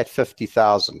about that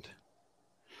 50,000.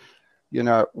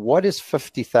 What is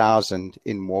 50,000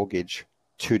 in mortgage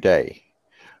today?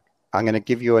 I'm going to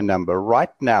give you a number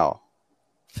right now.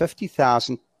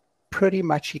 50,000 pretty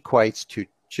much equates to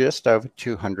just over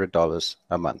 $200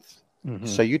 a month. Mm-hmm.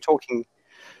 So you're talking,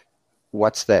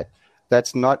 what's that?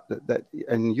 That's not that,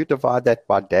 and you divide that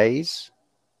by days.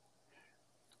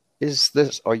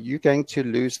 Are you going to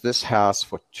lose this house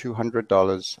for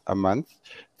 $200 a month,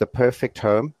 the perfect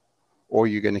home, or are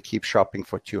you going to keep shopping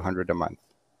for $200 a month?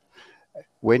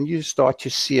 When you start to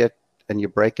see it and you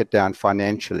break it down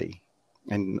financially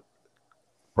and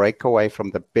break away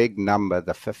from the big number,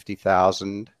 the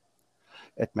 50,000,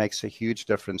 it makes a huge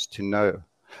difference to know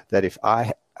that if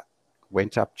I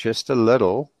went up just a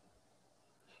little,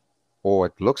 or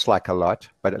it looks like a lot,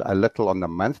 but a little on the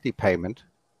monthly payment,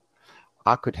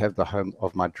 I could have the home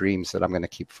of my dreams that I'm going to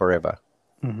keep forever.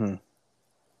 Mm-hmm.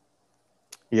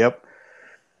 Yep.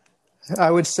 I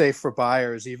would say for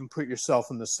buyers, even put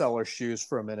yourself in the seller's shoes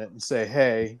for a minute and say,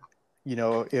 hey,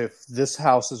 if this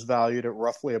house is valued at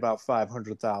roughly about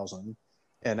 $500,000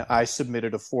 and I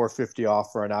submitted a $450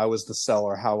 offer and I was the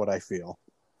seller, how would I feel?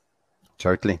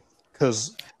 Totally.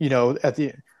 Because,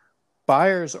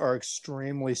 buyers are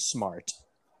extremely smart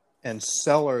and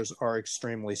sellers are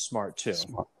extremely smart too.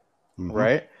 Smart. Mm-hmm.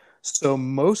 Right? So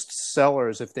most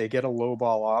sellers, if they get a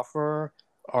lowball offer,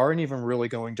 aren't even really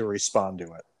going to respond to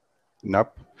it.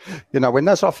 Nope. When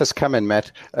those offers come in,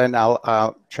 Matt, and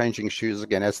I'll changing shoes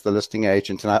again as the listing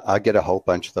agent, and I get a whole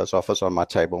bunch of those offers on my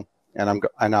table, and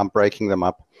I'm breaking them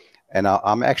up, and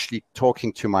I'm actually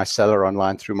talking to my seller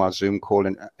online through my Zoom call,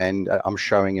 and I'm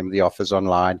showing him the offers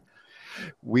online.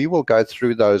 We will go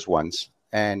through those ones,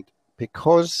 and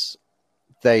because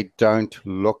they don't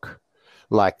look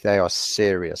like they are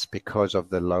serious because of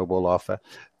the lowball offer,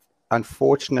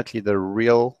 unfortunately, the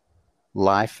real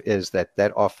life is that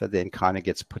offer then kind of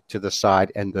gets put to the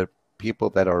side, and the people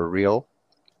that are real,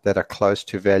 that are close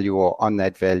to value or on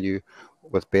that value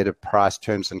with better price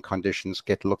terms and conditions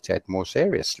get looked at more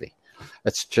seriously.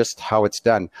 It's just how it's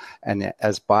done. And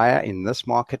as buyer in this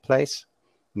marketplace,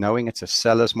 knowing it's a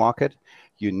seller's market,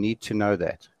 you need to know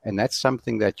that. And that's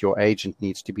something that your agent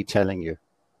needs to be telling you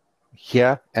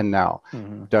here and now.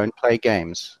 Mm-hmm. Don't play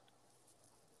games.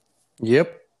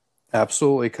 Yep.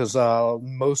 Absolutely, because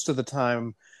most of the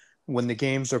time when the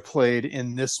games are played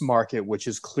in this market, which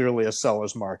is clearly a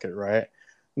seller's market, right?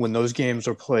 When those games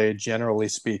are played, generally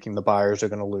speaking, the buyers are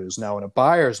going to lose. Now, in a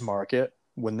buyer's market,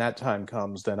 when that time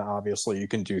comes, then obviously you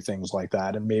can do things like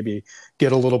that and maybe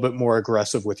get a little bit more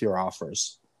aggressive with your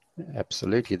offers.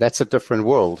 Absolutely. That's a different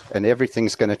world, and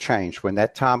everything's going to change. When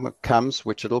that time comes,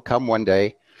 which it'll come one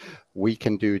day, we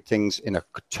can do things in a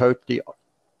totally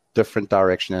different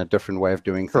direction and a different way of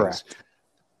doing things. Correct.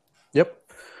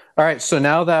 Yep. All right. So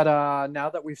now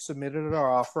that we've submitted our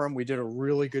offer and we did a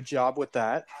really good job with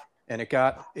that and it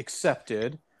got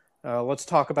accepted, let's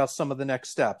talk about some of the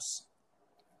next steps.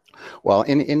 Well,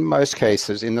 in most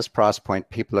cases, in this price point,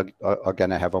 people are going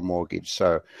to have a mortgage.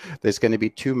 So there's going to be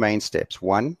two main steps.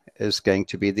 One is going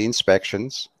to be the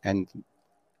inspections. And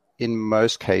in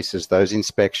most cases, those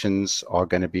inspections are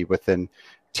going to be within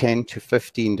 10 to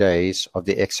 15 days of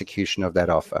the execution of that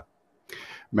offer.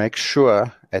 Make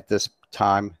sure at this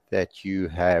time that you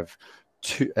have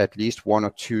at least one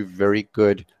or two very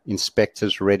good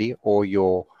inspectors ready, or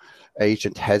your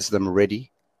agent has them ready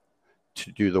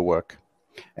to do the work.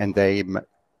 and they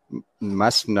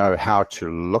must know how to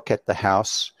look at the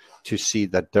house to see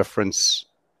the difference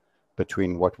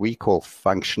between what we call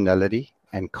functionality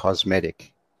and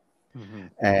cosmetic. Mm-hmm.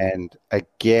 And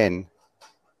again,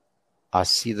 I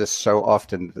see this so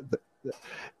often.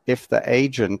 If the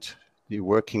agent you're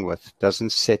working with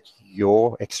doesn't set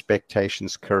your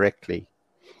expectations correctly,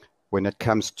 when it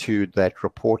comes to that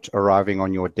report arriving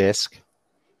on your desk,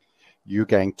 you're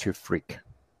going to freak,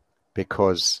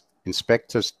 because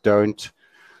inspectors don't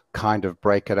kind of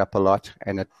break it up a lot,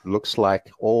 and it looks like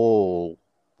all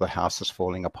the house is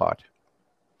falling apart,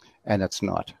 and it's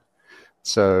not.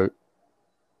 So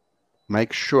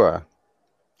make sure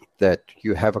that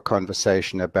you have a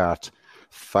conversation about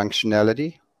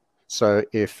functionality. So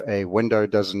if a window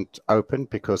doesn't open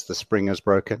because the spring is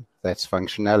broken, that's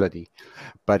functionality.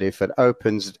 But if it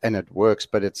opens and it works,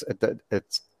 but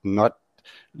it's not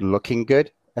looking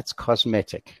good, it's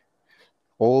cosmetic.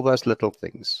 All those little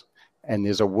things. And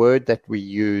there's a word that we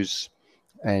use,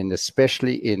 and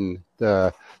especially in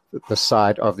the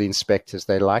side of the inspectors,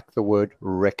 they like the word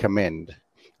recommend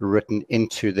written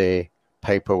into their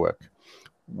paperwork.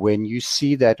 When you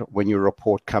see that, when your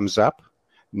report comes up,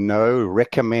 no,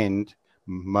 recommend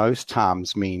most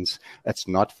times means it's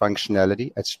not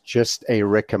functionality. It's just a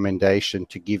recommendation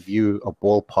to give you a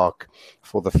ballpark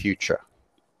for the future.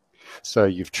 So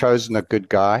you've chosen a good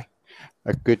guy.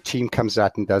 A good team comes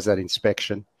out and does that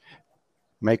inspection.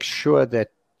 Make sure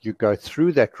that you go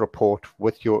through that report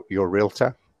with your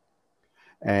realtor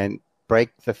and break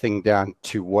the thing down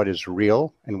to what is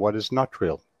real and what is not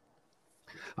real.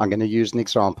 I'm going to use an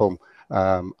example.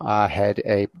 I had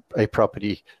a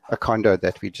property, a condo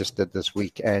that we just did this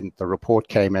week, and the report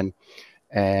came in,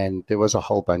 and there was a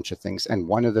whole bunch of things. And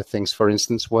one of the things, for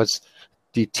instance, was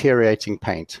deteriorating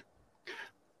paint.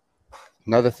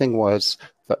 Another thing was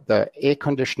that the air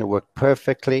conditioner worked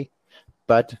perfectly,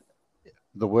 but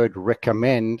the word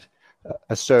recommend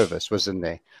a service was in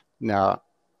there. Now,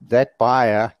 that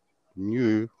buyer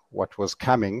knew what was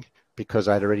coming because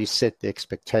I'd already set the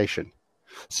expectation.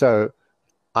 So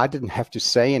I didn't have to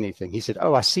say anything. He said,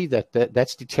 "Oh, I see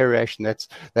that's deterioration.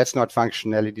 That's not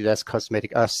functionality. That's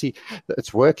cosmetic. I see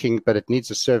it's working, but it needs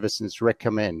a service and it's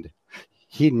recommend."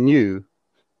 He knew,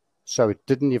 so it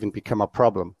didn't even become a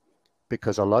problem,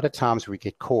 because a lot of times we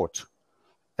get caught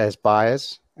as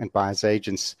buyers and buyers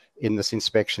agents in this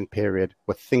inspection period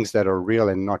with things that are real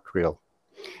and not real,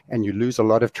 and you lose a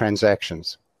lot of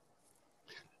transactions.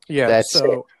 Yeah.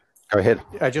 So go ahead.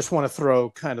 I just want to throw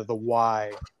kind of the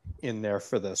why in there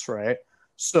for this, right?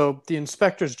 So the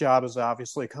inspector's job is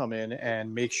obviously come in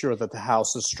and make sure that the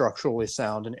house is structurally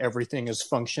sound and everything is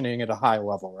functioning at a high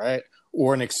level, right?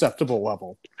 Or an acceptable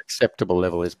level. Acceptable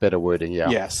level is better wording, yeah.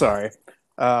 Yeah, sorry.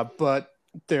 But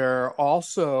they're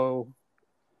also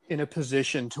in a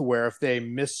position to where if they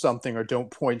miss something or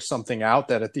don't point something out,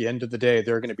 that at the end of the day,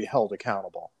 they're going to be held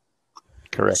accountable.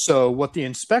 Correct. So what the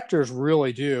inspectors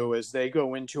really do is they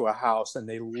go into a house and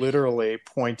they literally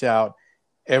point out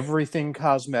everything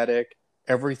cosmetic,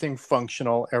 everything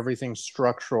functional, everything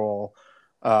structural,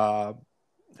 to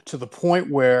the point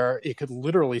where it could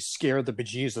literally scare the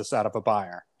bejesus out of a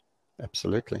buyer.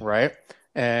 Absolutely. Right?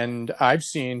 And I've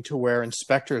seen to where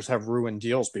inspectors have ruined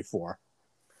deals before.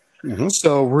 Mm-hmm.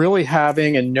 So really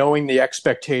having and knowing the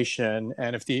expectation,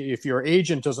 and if your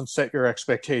agent doesn't set your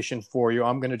expectation for you,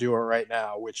 I'm going to do it right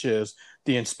now, which is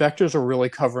the inspectors are really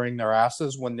covering their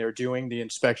asses when they're doing the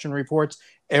inspection reports.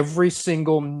 Every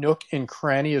single nook and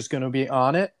cranny is going to be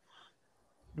on it.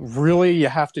 Really, you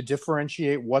have to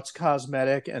differentiate what's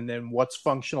cosmetic and then what's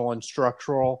functional and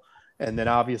structural, and then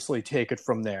obviously take it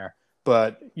from there.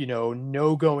 But,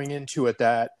 no going into it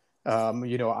that,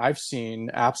 I've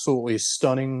seen absolutely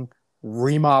stunning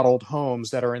remodeled homes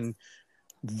that are in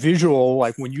visual,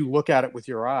 like when you look at it with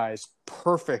your eyes,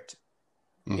 perfect,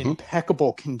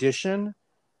 impeccable condition,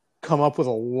 come up with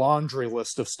a laundry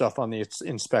list of stuff on the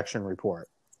inspection report.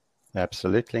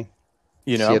 Absolutely.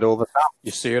 See it all the time.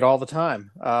 You see it all the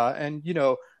time. And,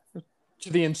 to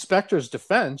the inspector's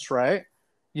defense, right,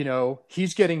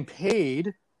 he's getting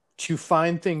paid to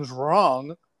find things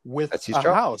wrong with a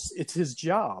house. It's his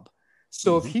job.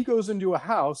 So if he goes into a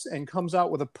house and comes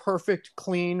out with a perfect,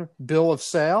 clean bill of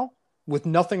sale with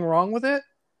nothing wrong with it,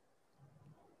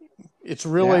 it's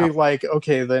really like,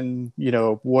 okay, then,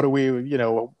 what are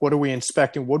we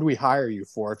inspecting? What do we hire you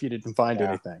for if you didn't find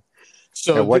anything?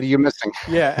 So what are you missing?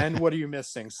 And what are you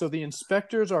missing? So the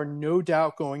inspectors are no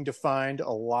doubt going to find a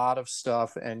lot of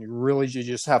stuff, and really you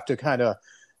just have to kind of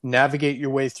navigate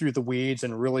your way through the weeds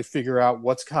and really figure out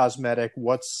what's cosmetic,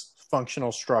 what's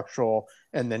functional, structural,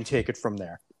 and then take it from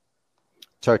there.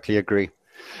 Totally agree.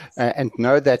 and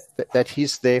know that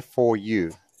he's there for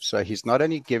you. So he's not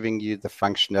only giving you the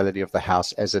functionality of the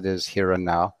house as it is here and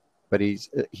now, but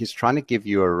he's trying to give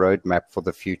you a roadmap for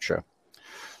the future.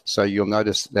 So you'll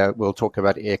notice that we'll talk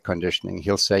about air conditioning.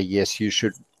 He'll say, yes, you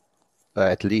should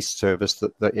at least service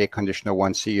the air conditioner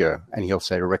once a year. And he'll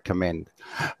say, recommend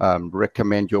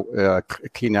your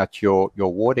clean out your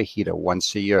water heater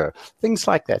once a year. Things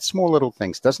like that, small little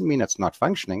things. Doesn't mean it's not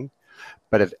functioning,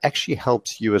 but it actually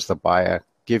helps you as the buyer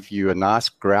give you a nice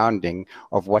grounding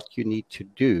of what you need to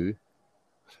do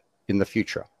in the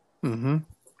future. Mm-hmm.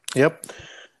 Yep.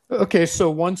 Okay, so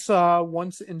once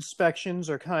inspections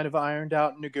are kind of ironed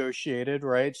out and negotiated,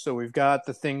 right? So we've got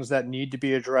the things that need to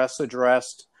be addressed.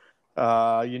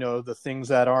 The things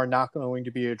that are not going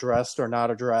to be addressed or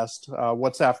not addressed.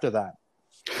 What's after that?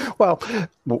 Well,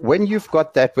 when you've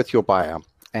got that with your buyer,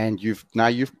 and you've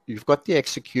got the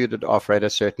executed offer at a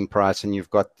certain price, and you've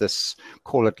got this,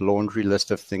 call it laundry list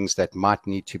of things that might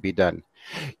need to be done,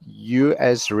 you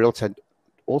as a realtor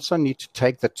also need to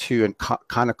take the two and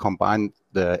kind of combine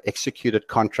the executed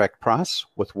contract price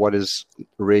with what is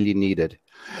really needed.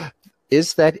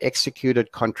 Is that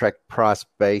executed contract price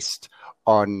based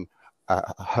on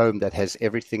a home that has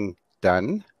everything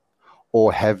done,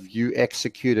 or have you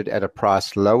executed at a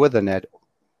price lower than that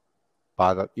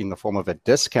in the form of a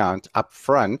discount up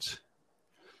front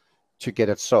to get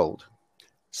it sold?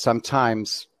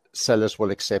 Sometimes sellers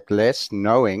will accept less,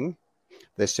 knowing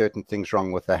there's certain things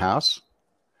wrong with the house,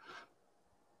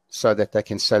 so that they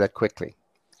can sell it quickly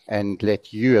and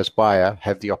let you as buyer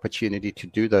have the opportunity to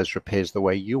do those repairs the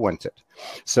way you want it.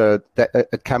 So that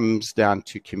it comes down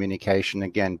to communication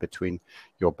again between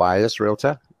your buyer's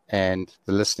realtor and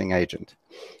the listing agent.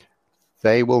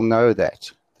 They will know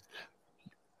that.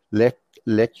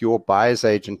 Let your buyer's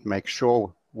agent make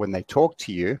sure when they talk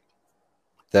to you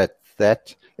that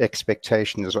that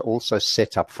expectation is also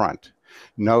set up front,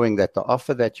 knowing that the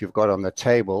offer that you've got on the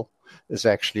table is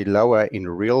actually lower in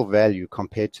real value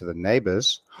compared to the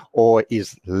neighbors, or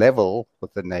is level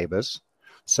with the neighbors,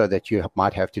 so that you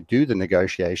might have to do the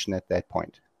negotiation at that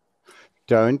point.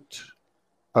 Don't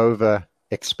over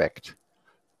expect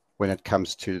when it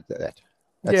comes to that.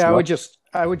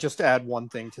 I would just add one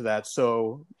thing to that.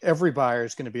 So every buyer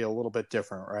is going to be a little bit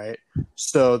different, right?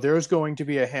 So there's going to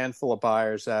be a handful of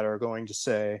buyers that are going to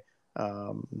say,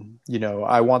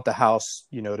 I want the house,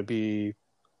 to be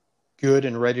good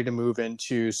and ready to move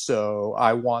into. So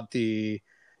I want the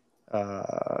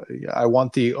owners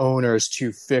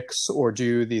to fix or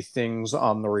do the things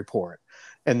on the report.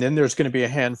 And then there's going to be a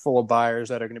handful of buyers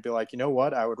that are going to be like, you know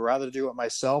what, I would rather do it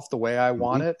myself the way I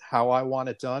want it, how I want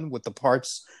it done, with the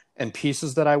parts and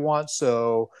pieces that I want.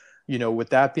 So, with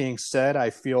that being said, I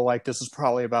feel like this is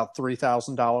probably about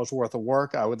 $3,000 worth of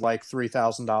work. I would like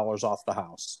 $3,000 off the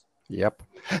house. Yep.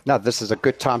 Now, this is a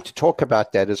good time to talk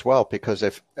about that as well, because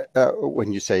if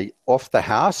when you say off the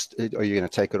house, are you going to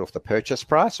take it off the purchase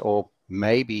price, or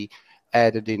maybe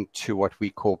add it into what we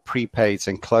call prepaids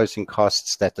and closing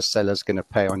costs that the seller is going to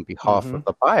pay on behalf of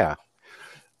the buyer?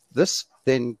 This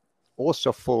then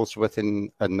also falls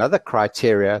within another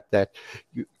criteria that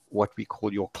what we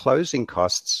call your closing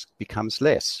costs becomes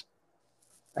less.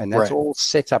 And that's all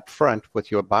set up front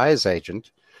with your buyer's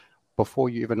agent before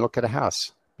you even look at a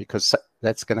house, because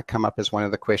that's going to come up as one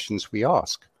of the questions we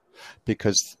ask.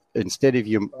 Because instead of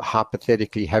you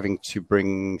hypothetically having to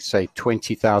bring, say,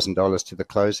 $20,000 to the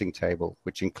closing table,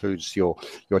 which includes your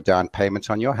down payment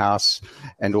on your house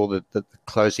and all the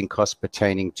closing costs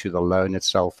pertaining to the loan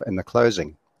itself and the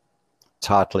closing,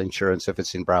 title insurance if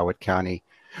it's in Broward County,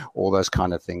 all those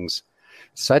kind of things,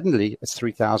 suddenly it's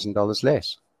 $3,000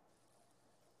 less.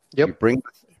 Yep. You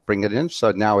bring it in,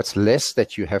 so now it's less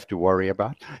that you have to worry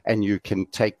about, and you can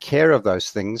take care of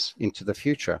those things into the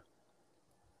future.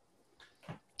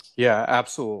 Yeah,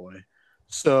 absolutely.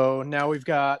 So now we've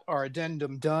got our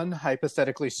addendum done.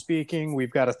 Hypothetically speaking,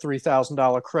 we've got a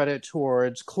 $3,000 credit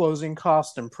towards closing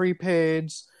costs and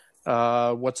prepaids.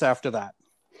 What's after that?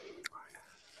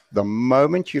 The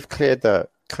moment you've cleared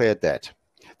that,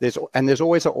 there's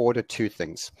always an order to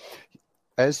things.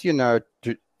 As you know,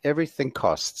 everything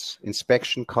costs.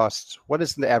 Inspection costs. What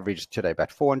is the average today?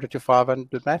 About 400 to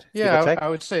 500, Matt? Yeah, I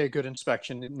would say a good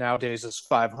inspection nowadays is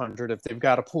 500. If they've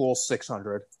got a pool,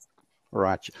 600.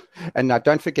 Right. And now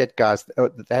don't forget, guys,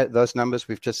 those numbers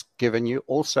we've just given you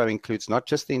also includes not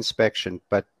just the inspection,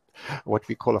 but what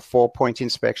we call a 4-point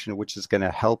inspection, which is going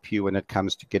to help you when it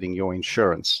comes to getting your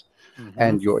insurance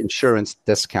and your insurance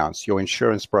discounts. Your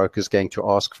insurance broker is going to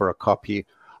ask for a copy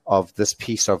of this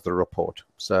piece of the report.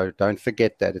 So don't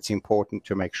forget that. It's important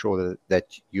to make sure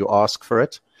that you ask for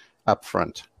it up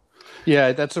front.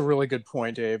 Yeah, that's a really good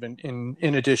point, Dave. And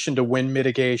in addition to wind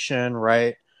mitigation,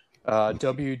 right?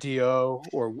 WDO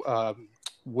or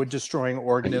wood destroying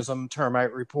organism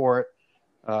termite report,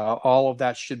 all of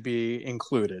that should be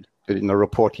included. In the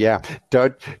report, yeah.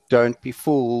 Don't don't be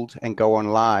fooled and go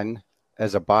online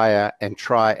as a buyer and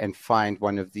try and find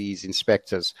one of these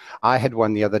inspectors. I had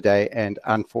one the other day, and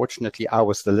unfortunately, I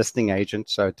was the listing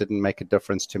agent, so it didn't make a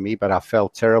difference to me. But I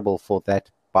felt terrible for that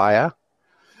buyer.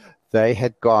 They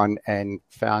had gone and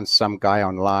found some guy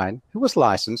online who was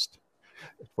licensed.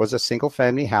 It was a single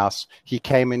family house. He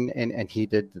came in and he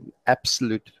did an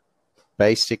absolute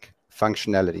basic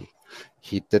functionality.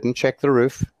 He didn't check the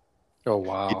roof. Oh,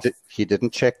 wow. He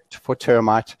didn't check for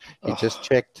termite. He just Ugh.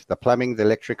 checked the plumbing, the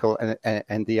electrical,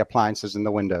 and the appliances in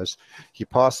the windows. He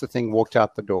passed the thing, walked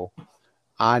out the door.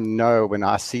 I know when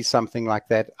I see something like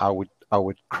that, I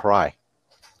would cry.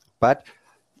 But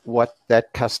what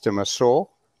that customer saw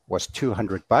was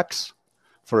 $200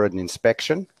 for an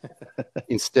inspection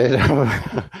instead of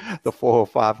the 400 or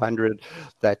 500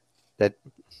 that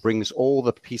brings all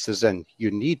the pieces in.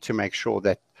 You need to make sure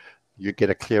that you get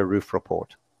a clear roof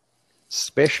report,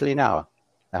 especially now.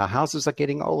 Our houses are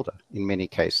getting older in many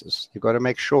cases. You've got to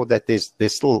make sure that there's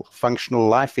still functional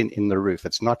life in the roof.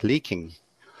 It's not leaking.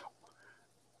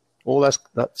 All those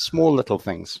that small little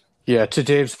things. Yeah, to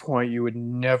Dave's point, you would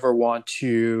never want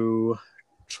to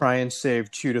try and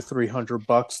save 200 to 300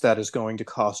 bucks. That is going to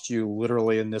cost you,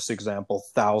 literally in this example,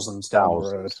 thousands down the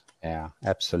road. Thousands. Yeah,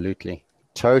 absolutely.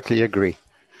 Totally agree.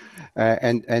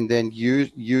 And then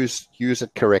use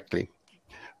it correctly.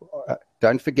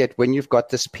 Don't forget when you've got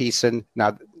this piece in.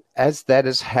 Now, as that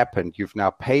has happened, you've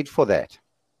now paid for that.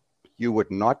 You would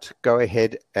not go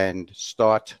ahead and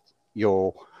start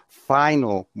your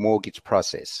final mortgage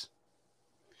process,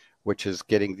 which is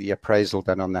getting the appraisal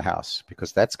done on the house,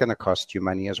 because that's going to cost you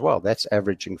money as well. That's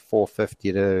averaging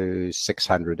 450 to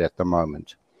 600 at the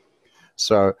moment.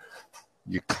 So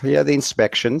you clear the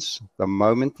inspections. The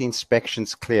moment the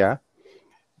inspections clear,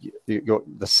 the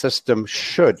system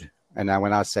should, and now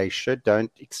when I say should,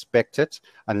 don't expect it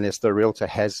unless the realtor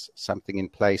has something in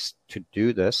place to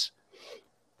do this,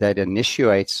 that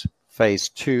initiates phase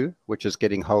 2, which is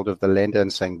getting hold of the lender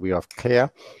and saying we are clear,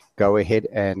 go ahead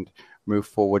and move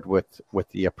forward with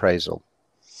the appraisal.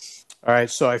 All right,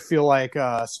 so I feel like,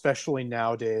 especially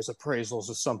nowadays, appraisals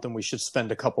is something we should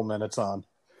spend a couple minutes on.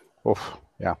 Oof,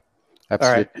 yeah, All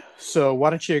right, absolutely. so why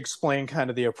don't you explain kind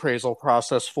of the appraisal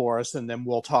process for us, and then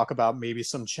we'll talk about maybe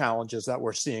some challenges that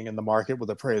we're seeing in the market with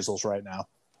appraisals right now.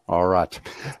 All right.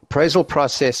 Appraisal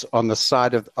process on the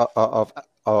side of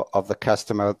the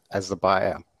customer as the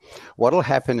buyer. What will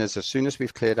happen is as soon as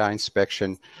we've cleared our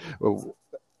inspection,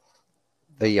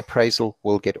 the appraisal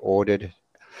will get ordered.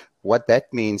 What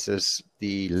that means is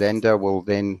the lender will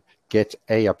then get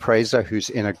a appraiser who's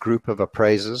in a group of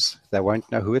appraisers. They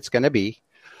won't know who it's going to be.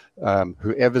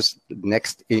 Whoever's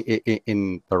next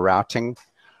in the routing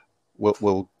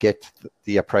will get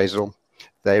the appraisal.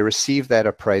 They receive that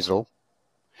appraisal.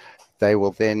 They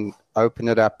will then open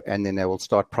it up, and then they will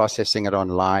start processing it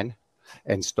online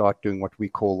and start doing what we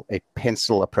call a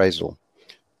pencil appraisal,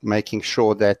 making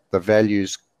sure that the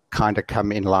values kind of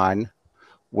come in line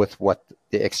with what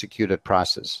the executed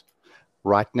price is.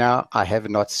 Right now, I have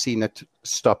not seen it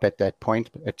stop at that point.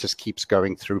 It just keeps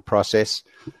going through process.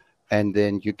 And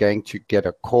then you're going to get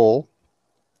a call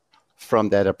from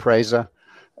that appraiser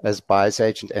as buyer's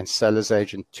agent and seller's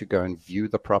agent to go and view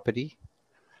the property.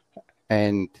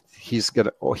 And he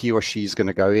or she's going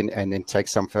to go in and then take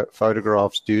some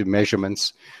photographs, do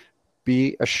measurements.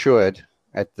 Be assured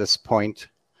at this point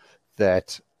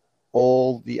that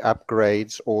all the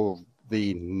upgrades, all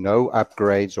the no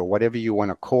upgrades, or whatever you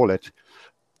want to call it,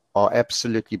 are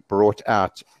absolutely brought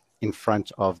out in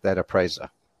front of that appraiser.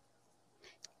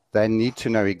 They need to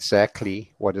know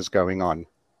exactly what is going on.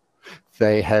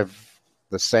 They have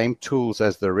the same tools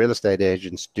as the real estate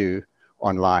agents do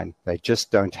online. They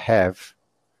just don't have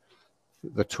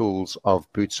the tools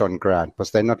of boots on ground,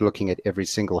 because they're not looking at every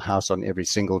single house on every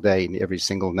single day in every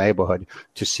single neighborhood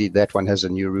to see that one has a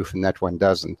new roof and that one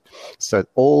doesn't. So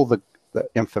all the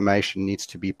information needs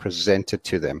to be presented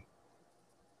to them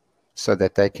so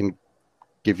that they can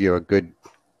give you a good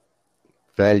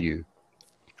value.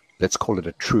 Let's call it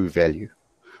a true value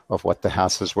of what the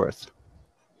house is worth.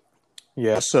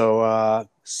 Yeah, so a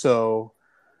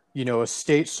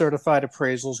state certified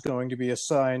appraisal is going to be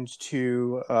assigned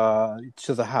to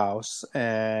the house,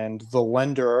 and the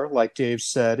lender, like Dave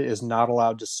said, is not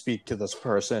allowed to speak to this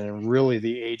person, and really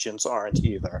the agents aren't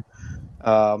either.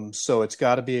 So it's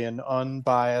got to be an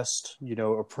unbiased,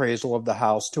 appraisal of the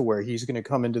house to where he's going to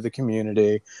come into the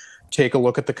community, take a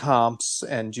look at the comps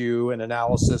and do an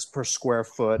analysis per square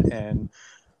foot and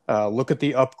look at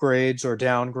the upgrades or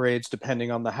downgrades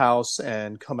depending on the house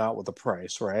and come out with a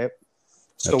price, right?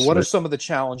 So what are Absolutely. some of the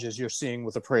challenges you're seeing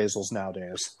with appraisals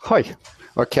nowadays? Hi.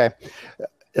 Okay.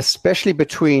 Especially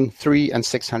between 3 and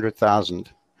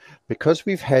 600,000, because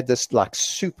we've had this like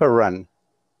super run,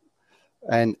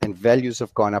 and values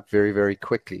have gone up very, very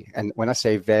quickly. And when I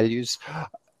say values,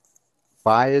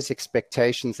 buyers'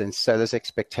 expectations and sellers'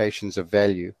 expectations of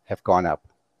value have gone up.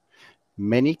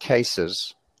 Many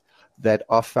cases, that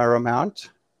offer amount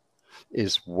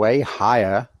is way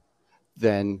higher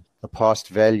than the past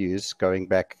values going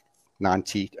back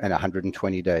 90 and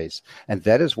 120 days. And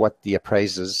that is what the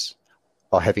appraisers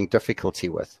are having difficulty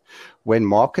with. When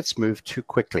markets move too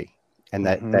quickly and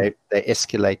they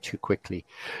escalate too quickly,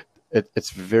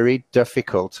 it's very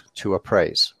difficult to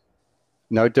appraise.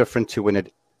 No different to when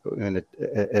it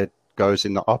goes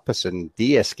in the opposite and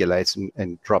de-escalates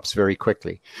and drops very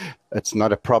quickly. It's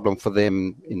not a problem for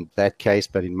them in that case,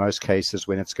 but in most cases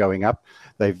when it's going up,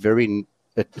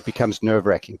 it becomes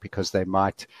nerve-wracking because they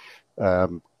might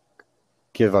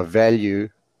give a value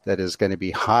that is going to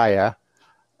be higher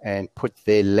and put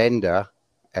their lender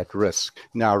at risk.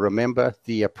 Now, remember,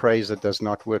 the appraiser does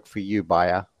not work for you,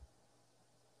 buyer.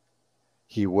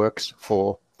 He works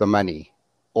for the money.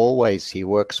 Always he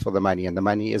works for the money, and the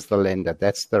money is the lender.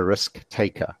 That's the risk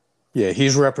taker. Yeah,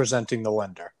 he's representing the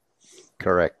lender.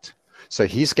 Correct. So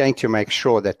he's going to make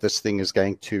sure that this thing is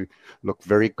going to look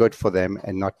very good for them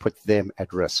and not put them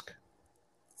at risk.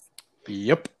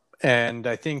 Yep. And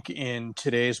I think in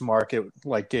today's market,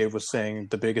 like Dave was saying,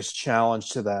 the biggest challenge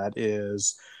to that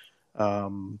is,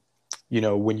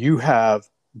 when you have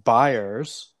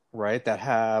buyers, right, that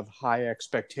have high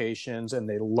expectations and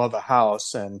they love a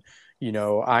house, and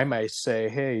I might say,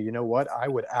 hey, you know what? I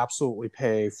would absolutely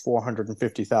pay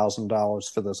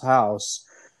 $450,000 for this house.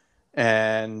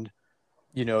 And,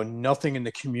 nothing in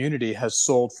the community has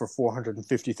sold for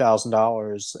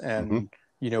 $450,000. And,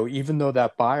 even though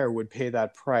that buyer would pay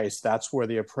that price, that's where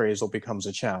the appraisal becomes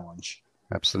a challenge.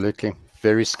 Absolutely.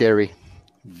 Very scary.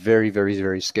 Very, very,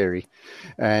 very scary.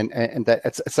 And that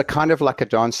it's a kind of like a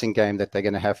dancing game that they're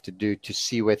going to have to do to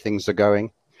see where things are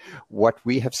going. What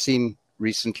we have seen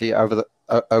recently over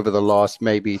the last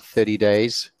maybe 30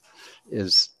 days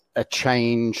is a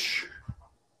change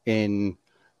in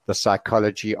the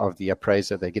psychology of the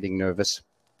appraiser. They're getting nervous.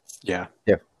 Yeah.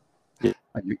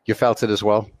 You felt it as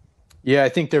well? Yeah, I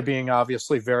think they're being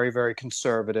obviously very, very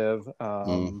conservative.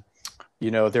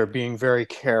 They're being very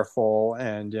careful,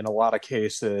 and in a lot of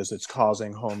cases, it's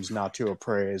causing homes not to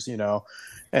appraise, and,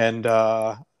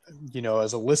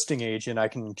 as a listing agent, I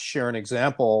can share an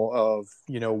example of,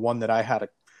 one that I had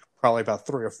probably about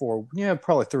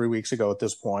probably 3 weeks ago at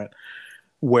this point,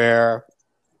 where,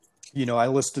 I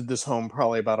listed this home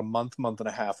probably about a month and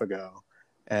a half ago,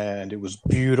 and it was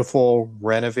beautiful,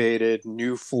 renovated,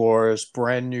 new floors,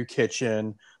 brand new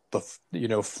kitchen. The,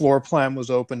 floor plan was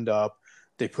opened up.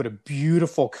 They put a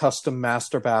beautiful custom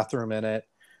master bathroom in it.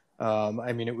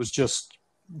 It was just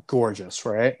gorgeous,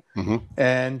 right? Mm-hmm.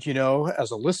 And,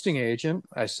 as a listing agent,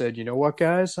 I said, you know what,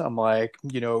 guys? I'm like,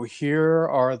 here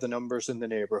are the numbers in the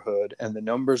neighborhood, and the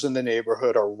numbers in the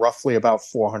neighborhood are roughly about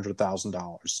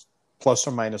 $400,000, plus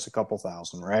or minus a couple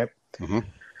thousand, right? Mm-hmm.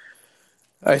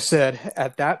 I said,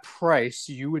 at that price,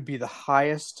 you would be the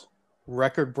highest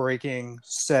record-breaking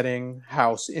setting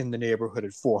house in the neighborhood at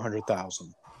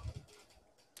 $400,000.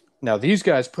 Now, these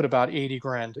guys put about 80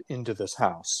 grand into this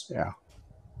house. Yeah.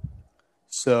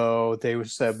 So they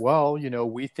said, well,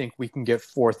 we think we can get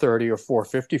 430 or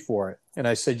 450 for it. And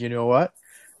I said, you know what?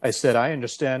 I said, I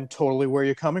understand totally where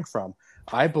you're coming from.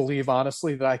 I believe,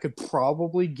 honestly, that I could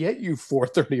probably get you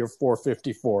 430 or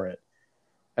 450 for it.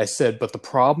 I said, but the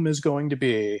problem is going to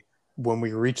be when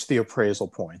we reach the appraisal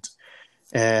point.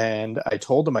 And I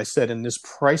told him, I said, in this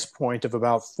price point of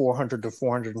about $400,000 to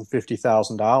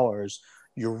 $450,000,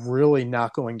 you're really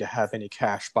not going to have any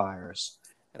cash buyers.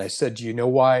 And I said, do you know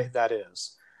why that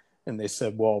is? And they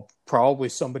said, well, probably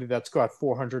somebody that's got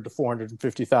 $400,000 to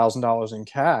 $450,000 in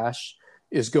cash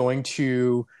is going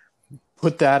to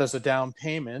put that as a down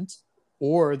payment,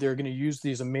 or they're going to use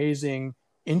these amazing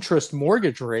interest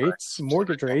mortgage rates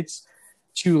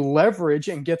to leverage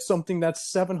and get something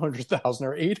that's $700,000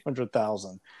 or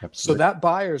 $800,000. So that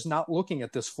buyer is not looking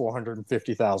at this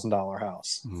 $450,000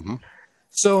 house. Mm-hmm.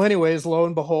 So anyways, lo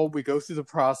and behold, we go through the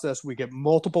process. We get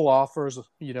multiple offers, at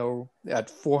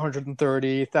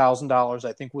 $430,000,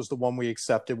 I think was the one we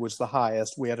accepted, was the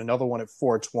highest. We had another one at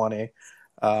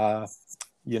 $420,000.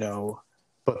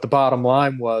 But the bottom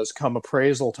line was, come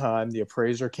appraisal time, the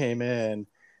appraiser came in,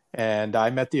 and I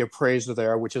met the appraiser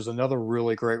there, which is another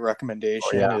really great Oh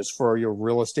recommendation, yeah, is for your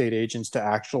real estate agents to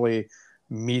actually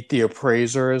meet the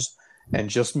appraisers and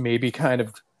just maybe kind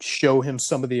of show him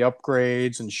some of the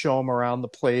upgrades and show him around the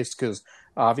place, because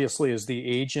obviously as the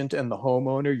agent and the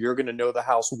homeowner, you're going to know the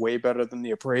house way better than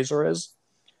the appraiser is.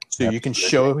 So you can absolutely.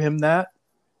 show him that.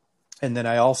 And then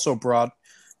I also brought,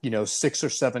 6 or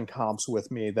 7 comps with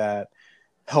me that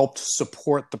helped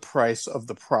support the price of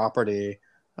the property,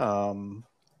 um,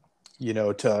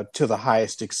 to the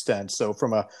highest extent. So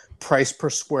from a price per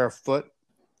square foot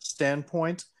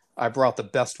standpoint, I brought the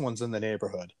best ones in the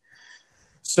neighborhood.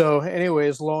 So,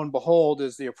 anyways, lo and behold,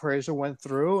 as the appraiser went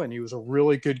through, and he was a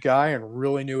really good guy and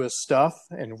really knew his stuff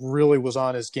and really was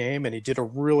on his game, and he did a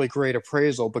really great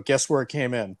appraisal. But guess where it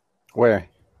came in? Where?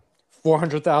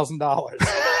 $400,000.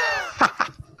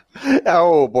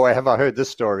 Oh boy, have I heard this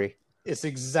story. It's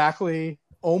exactly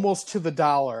almost to the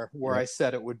dollar where Yep. I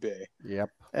said it would be. Yep.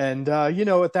 And,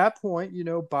 at that point,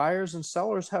 buyers and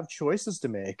sellers have choices to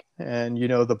make. And,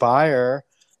 the buyer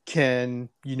can,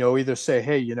 either say,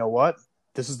 hey, you know what?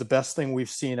 This is the best thing we've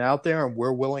seen out there, and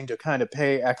we're willing to kind of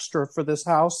pay extra for this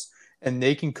house. And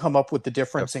they can come up with the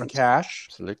difference in cash.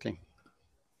 Absolutely.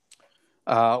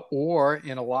 Or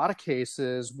in a lot of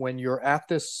cases, when you're at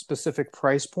this specific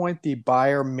price point, the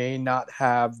buyer may not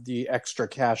have the extra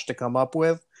cash to come up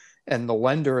with, and the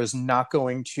lender is not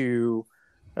going to,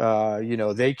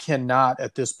 they cannot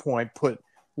at this point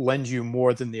lend you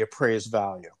more than the appraised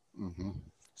value. Mm-hmm.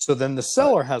 So then the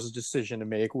seller has a decision to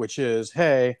make, which is,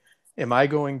 hey, am I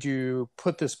going to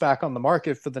put this back on the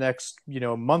market for the next,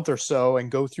 month or so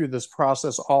and go through this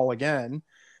process all again,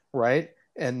 right?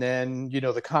 And then,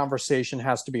 the conversation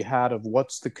has to be had of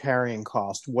what's the carrying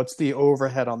cost, what's the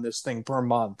overhead on this thing per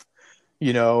month,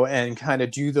 and kind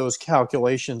of do those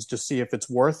calculations to see if it's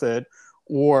worth it,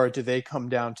 or do they come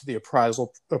down to the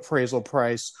appraisal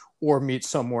price or meet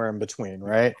somewhere in between,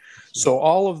 right? So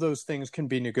all of those things can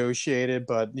be negotiated,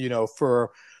 but,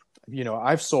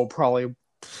 I've sold probably,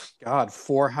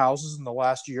 4 houses in the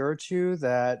last year or two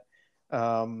that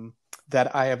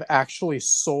I have actually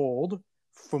sold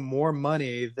for more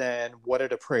money than what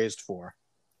it appraised for.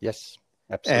 Yes,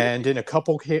 absolutely. And in a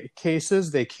couple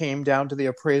cases, they came down to the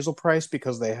appraisal price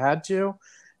because they had to.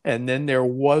 And then there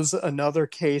was another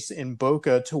case in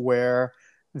Boca to where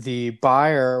the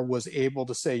buyer was able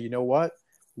to say, you know what?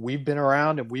 We've been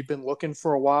around and we've been looking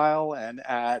for a while. And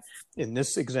in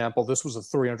this example, this was a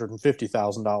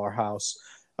 $350,000 house.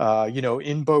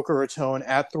 In Boca Raton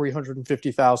at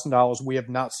 $350,000, we have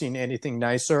not seen anything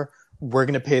nicer. We're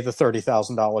going to pay the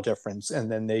 $30,000 difference.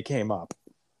 And then they came up.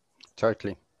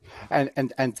 Totally. And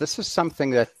this is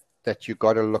something that you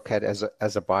got to look at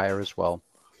as a buyer as well.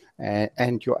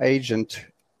 And your agent,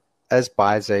 as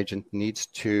buyer's agent, needs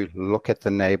to look at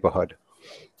the neighborhood.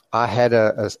 I had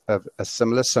a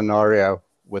similar scenario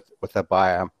with a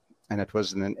buyer, and it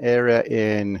was in an area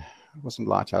it wasn't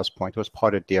Lighthouse Point, it was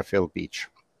part of Deerfield Beach.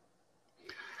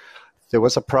 There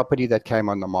was a property that came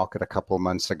on the market a couple of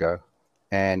months ago,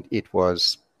 and it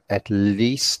was at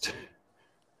least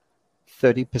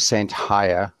 30%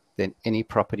 higher than any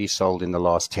property sold in the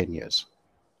last 10 years,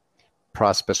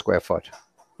 price per square foot.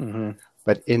 Mm-hmm.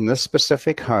 But in this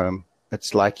specific home,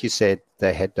 it's like you said,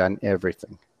 they had done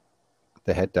everything.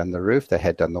 They had done the roof, they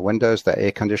had done the windows, the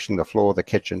air conditioning, the floor, the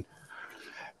kitchen.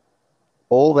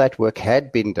 All that work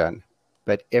had been done,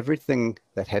 but everything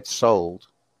that had sold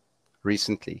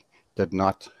recently did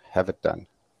not have it done,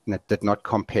 and it did not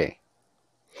compare.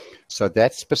 So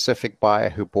that specific buyer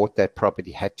who bought that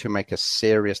property had to make a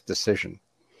serious decision,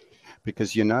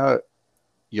 because you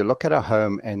look at a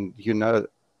home and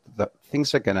that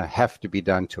things are going to have to be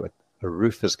done to it. A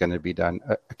roof is going to be done,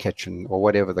 a kitchen, or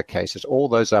whatever the case is, all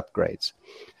those upgrades.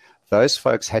 Those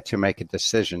folks had to make a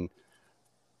decision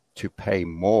to pay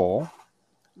more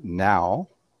now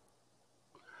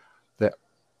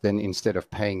than instead of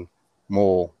paying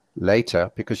more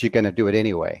later, because you're going to do it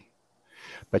anyway.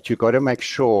 But you've got to make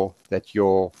sure that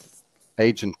your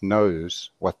agent knows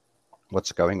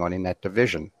what's going on in that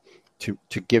division to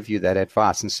give you that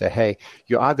advice and say, hey,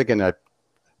 you're either going to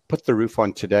put the roof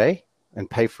on today and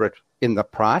pay for it in the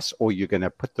price, or you're going to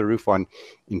put the roof on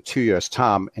in 2 years'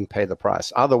 time and pay the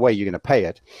price. Either way, you're going to pay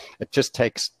it. It just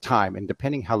takes time. And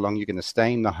depending how long you're going to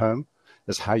stay in the home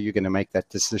is how you're going to make that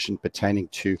decision pertaining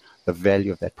to the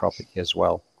value of that property as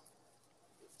well.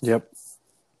 Yep.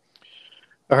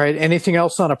 All right. Anything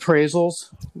else on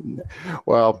appraisals?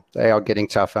 Well, they are getting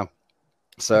tougher.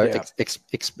 So Yeah.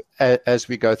 as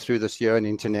we go through this year and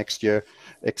into next year,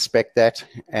 expect that.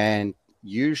 And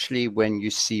usually when you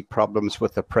see problems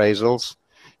with appraisals,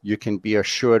 you can be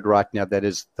assured right now that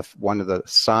is one of the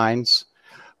signs,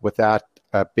 without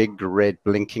a big red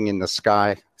blinking in the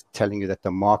sky telling you that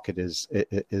the market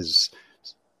is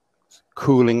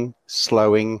cooling,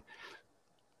 slowing,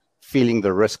 feeling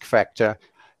the risk factor,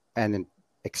 and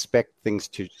expect things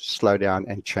to slow down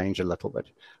and change a little bit.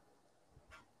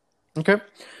 Okay.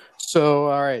 So,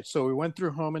 all right. So we went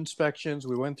through home inspections.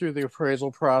 We went through the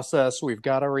appraisal process. We've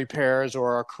got our repairs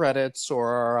or our credits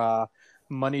or our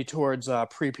money towards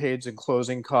prepaids and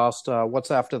closing cost.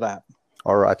 What's after that?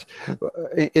 All right.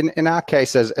 In our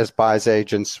case, as buyer's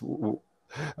agents,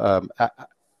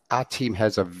 our team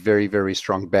has a very, very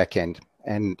strong back end,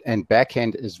 and back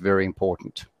end is very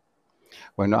important.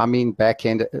 When I mean back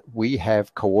end, we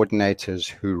have coordinators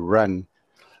who run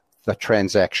the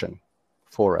transaction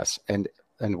for us. And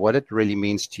what it really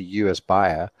means to you as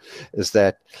buyer is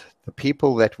that the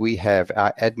people that we have,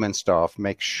 our admin staff,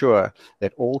 make sure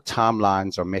that all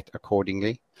timelines are met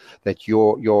accordingly, that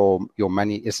your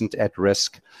money isn't at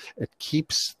risk. It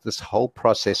keeps this whole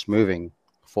process moving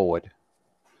forward.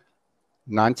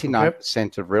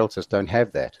 99% of realtors don't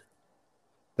have that.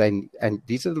 And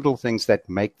these are little things that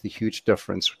make the huge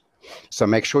difference. So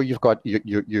make sure you've got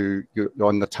you're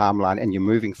on the timeline and you're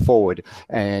moving forward,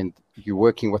 and you're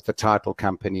working with the title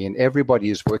company, and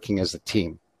everybody is working as a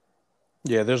team.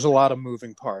 Yeah, there's a lot of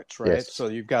moving parts, right? Yes. So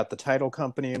you've got the title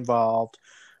company involved.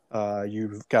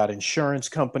 You've got insurance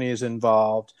companies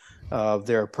involved.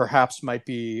 There perhaps might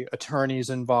be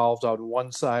attorneys involved on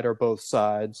one side or both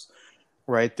sides,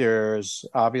 right? There's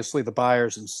obviously the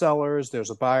buyers and sellers.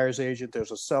 There's a buyer's agent.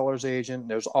 There's a seller's agent.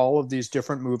 There's all of these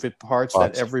different moving parts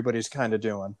that everybody's kind of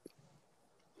doing.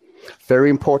 Very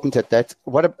important at that.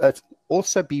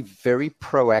 Also be very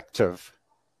proactive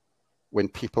when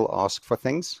people ask for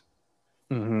things.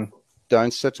 Mm-hmm.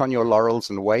 Don't sit on your laurels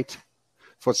and wait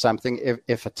for something.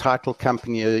 If a title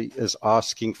company is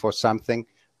asking for something,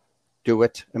 do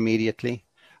it immediately.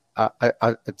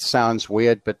 It sounds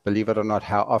weird, but believe it or not,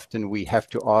 how often we have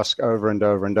to ask over and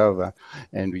over and over.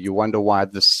 And you wonder why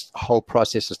this whole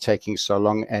process is taking so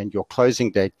long and your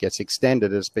closing date gets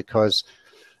extended, is because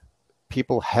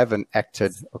people haven't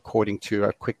acted according to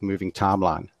a quick moving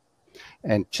timeline.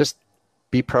 And just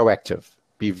be proactive,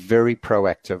 be very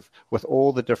proactive with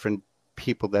all the different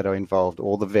people that are involved,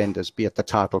 all the vendors, be it the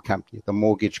title company, the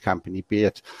mortgage company, be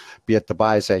it the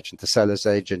buyer's agent, the seller's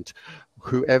agent,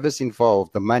 whoever's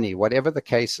involved, the money, whatever the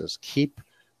case is, keep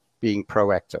being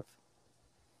proactive.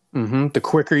 Mm-hmm. The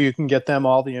quicker you can get them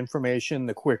all the information,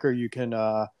 the quicker you can,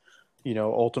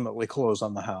 ultimately close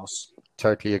on the house.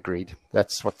 Totally agreed.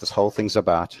 That's what this whole thing's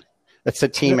about. It's a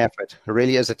team effort. It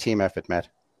really is a team effort, Matt.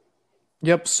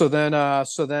 Yep. So then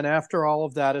after all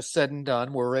of that is said and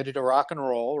done, we're ready to rock and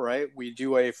roll, right? We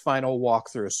do a final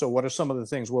walkthrough. So what are some of the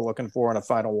things we're looking for in a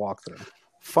final walkthrough?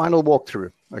 Final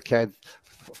walkthrough. Okay.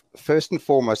 First and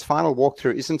foremost, final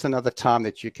walkthrough isn't another time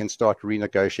that you can start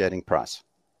renegotiating price.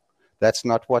 That's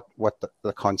not what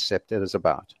the concept is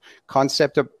about.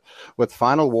 Concept with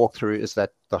final walkthrough is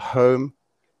that the home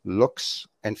looks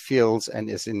and feels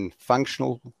and is in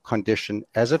functional condition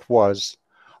as it was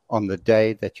on the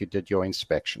day that you did your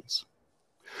inspections.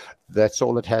 That's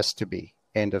all it has to be.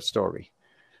 End of story.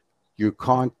 You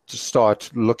can't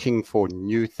start looking for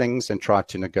new things and try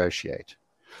to negotiate.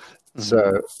 Mm-hmm.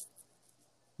 So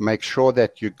make sure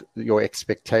that your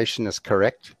expectation is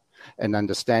correct, and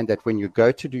understand that when you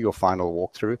go to do your final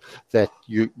walkthrough, that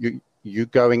you're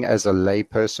going as a lay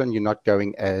person, you're not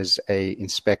going as a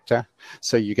inspector.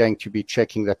 So you're going to be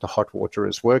checking that the hot water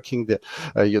is working, the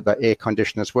air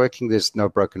conditioner is working, there's no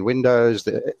broken windows,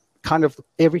 kind of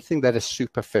everything that is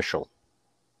superficial,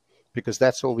 because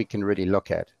that's all we can really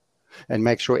look at, and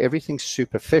make sure everything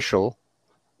superficial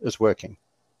is working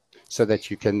so that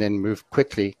you can then move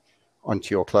quickly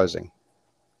onto your closing.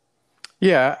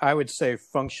 Yeah, I would say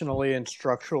functionally and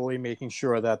structurally, making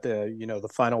sure that the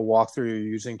final walkthrough you're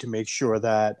using to make sure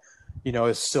that,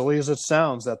 as silly as it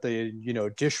sounds, that the,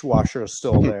 dishwasher is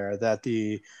still there, that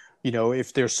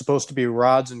if there's supposed to be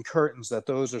rods and curtains, that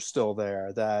those are still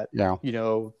there, that,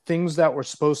 things that were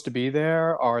supposed to be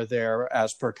there are there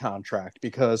as per contract,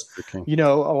 because, a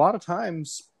lot of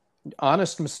times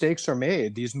honest mistakes are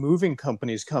made. These moving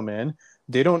companies come in,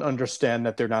 they don't understand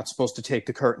that they're not supposed to take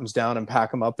the curtains down and pack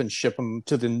them up and ship them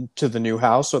to the new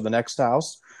house or the next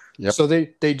house. Yep. So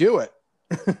they do it,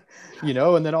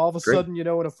 and then all of a sudden, in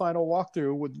a final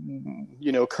walkthrough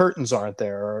with, curtains aren't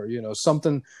there, or,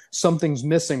 something's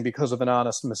missing because of an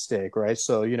honest mistake. Right.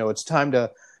 So, it's time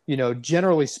to,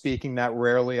 generally speaking, that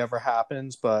rarely ever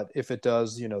happens, but if it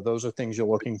does, those are things you're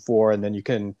looking for, and then you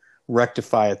can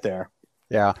rectify it there.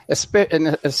 Yeah,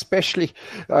 especially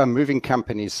moving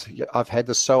companies. I've had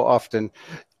this so often.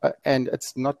 And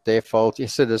it's not their fault.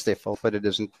 Yes, it is their fault, but it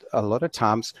isn't. A lot of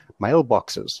times,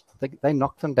 mailboxes, they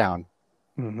knock them down.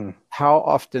 Mm-hmm. How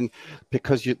often,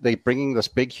 because they're bringing this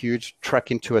big, huge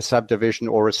truck into a subdivision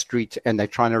or a street, and they're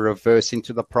trying to reverse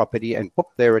into the property, and whoop,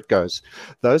 there it goes.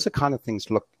 Those are kind of things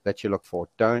that you look for.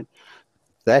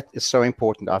 That is so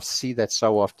important. I see that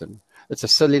so often. It's a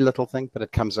silly little thing, but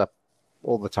it comes up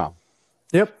all the time.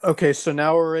 Yep. Okay. So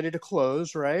now we're ready to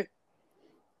close, right?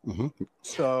 Mm-hmm.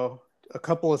 So a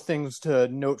couple of things to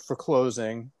note for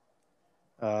closing.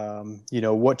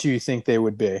 What do you think they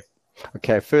would be?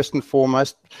 Okay. First and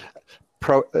foremost,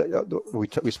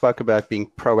 we spoke about being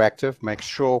proactive. Make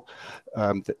sure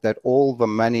that all the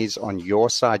money's on your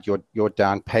side, your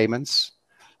down payments.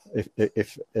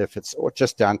 If it's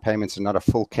just down payments and not a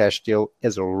full cash deal,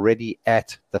 is already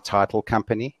at the title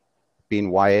company, being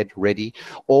wired, ready.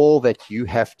 All that you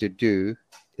have to do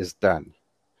is done.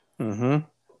 Mm-hmm.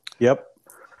 Yep.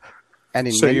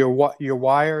 And so your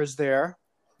wire is there,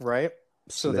 right?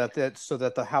 Absolutely. So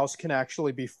that the house can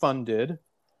actually be funded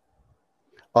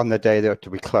on the day that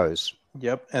we close.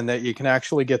 Yep, and that you can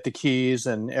actually get the keys,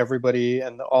 and everybody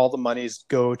and all the monies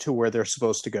go to where they're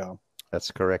supposed to go. That's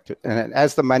correct. And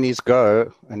as the monies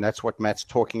go, and that's what Matt's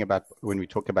talking about when we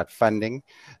talk about funding,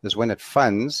 is when it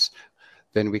funds,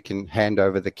 then we can hand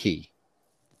over the key.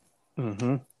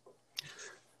 Mm-hmm.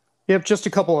 Yep, just a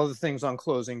couple other things on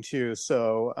closing too.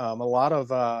 So a lot of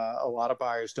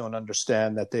buyers don't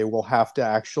understand that they will have to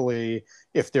actually,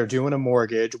 if they're doing a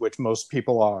mortgage, which most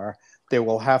people are, they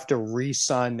will have to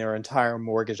re-sign their entire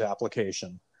mortgage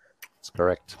application. That's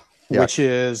correct. Which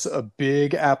is a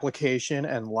big application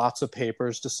and lots of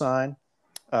papers to sign.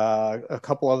 A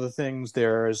couple other things.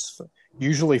 There's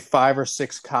usually 5 or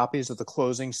 6 copies of the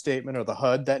closing statement or the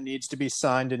HUD that needs to be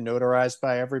signed and notarized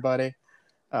by everybody.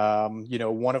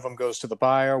 One of them goes to the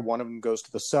buyer, one of them goes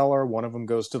to the seller, one of them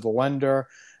goes to the lender.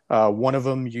 One of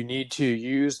them you need to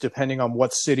use, depending on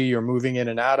what city you're moving in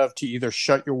and out of, to either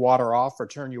shut your water off or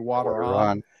turn your water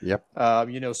on. Yep.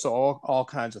 So all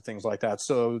kinds of things like that.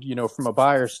 So, from a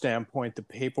buyer's standpoint, the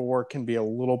paperwork can be a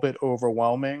little bit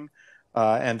overwhelming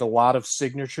and a lot of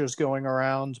signatures going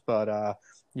around. But,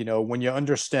 when you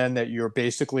understand that you're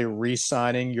basically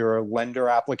re-signing your lender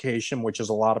application, which is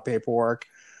a lot of paperwork,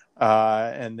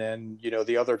 and then,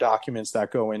 the other documents that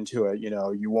go into it,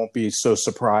 you won't be so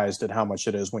surprised at how much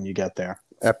it is when you get there.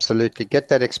 Absolutely. Get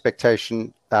that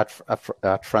expectation out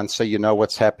front so you know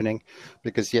what's happening.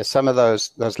 Because, yes, some of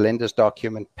those lenders'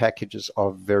 document packages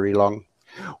are very long.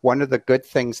 One of the good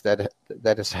things that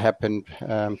has happened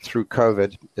through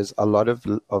COVID is a lot of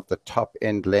the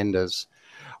top-end lenders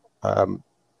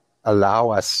allow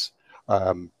us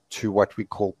to what we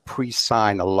call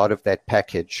pre-sign a lot of that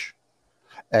package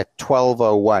at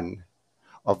 12:01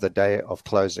 of the day of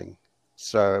closing.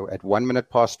 So at 1 minute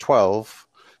past 12,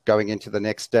 going into the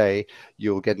next day,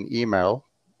 you'll get an email,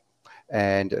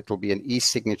 and it'll be an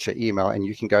e-signature email, and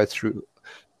you can go through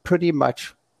pretty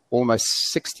much almost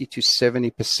 60 to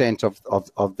 70%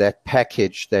 of that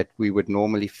package that we would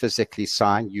normally physically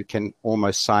sign. You can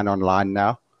almost sign online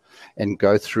now and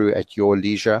go through at your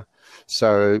leisure.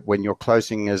 So when your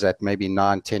closing is at maybe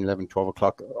 9, 10, 11, 12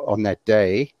 o'clock on that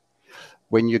day,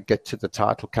 when you get to the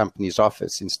title company's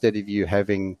office, instead of you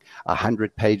having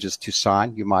 100 pages to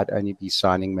sign, you might only be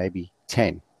signing maybe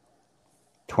 10,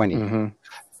 20. Mm-hmm.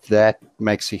 That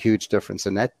makes a huge difference.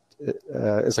 And that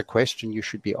is a question you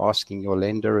should be asking your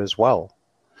lender as well.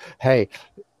 Hey,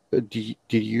 do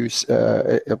you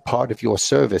a part of your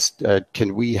service,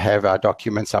 can we have our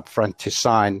documents up front to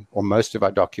sign, or most of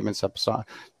our documents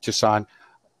to sign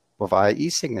via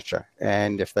e-signature?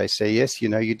 And if they say yes,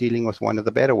 you're dealing with one of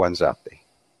the better ones out there.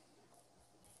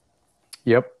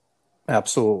 Yep,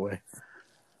 absolutely.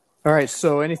 All right,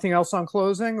 so anything else on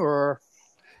closing, or?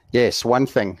 Yes, one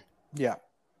thing. Yeah.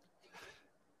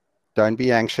 Don't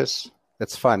be anxious.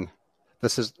 It's fun.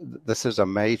 This is a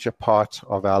major part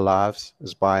of our lives,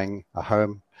 is buying a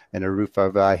home and a roof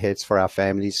over our heads for our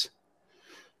families.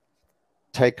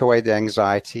 Take away the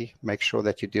anxiety. Make sure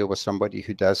that you deal with somebody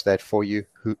who does that for you,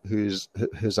 who's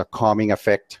a calming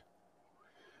effect.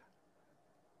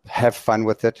 Have fun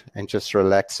with it and just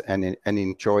relax and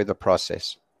enjoy the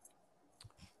process.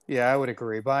 Yeah, I would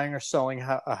agree. Buying or selling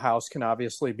a house can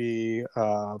obviously be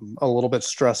a little bit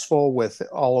stressful with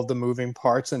all of the moving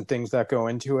parts and things that go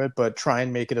into it, but try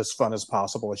and make it as fun as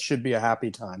possible. It should be a happy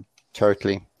time.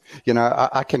 Totally.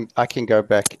 I can go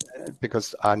back,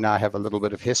 because I now have a little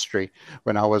bit of history.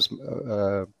 When I was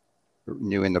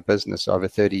new in the business over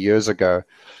 30 years ago,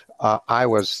 I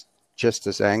was just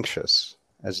as anxious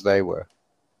as they were.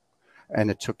 And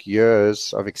it took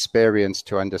years of experience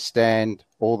to understand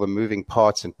all the moving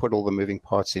parts and put all the moving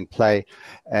parts in play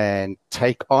and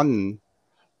take on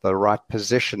the right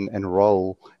position and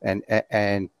role and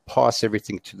pass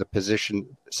everything to the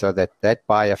position so that that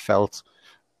buyer felt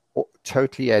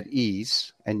totally at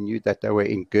ease and knew that they were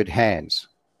in good hands.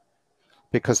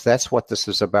 Because that's what this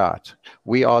is about.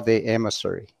 We are their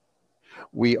emissary.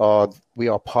 We are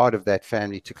part of that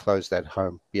family to close that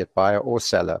home, be it buyer or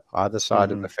seller, either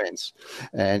side of the fence.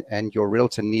 And your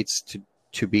realtor needs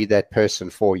to be that person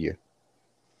for you.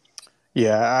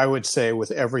 Yeah, I would say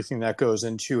with everything that goes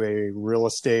into a real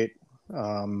estate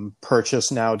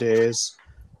purchase nowadays,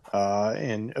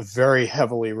 in a very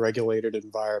heavily regulated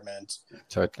environment,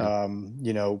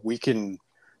 totally. We can,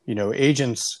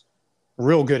 agents,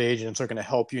 real good agents are going to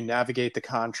help you navigate the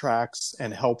contracts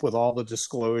and help with all the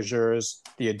disclosures,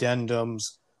 the addendums,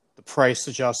 the price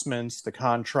adjustments, the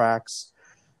contracts.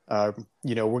 We're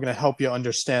going to help you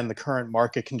understand the current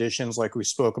market conditions like we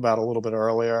spoke about a little bit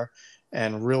earlier,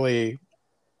 and really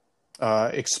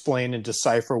explain and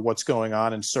decipher what's going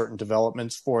on in certain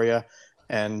developments for you.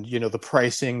 And, the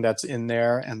pricing that's in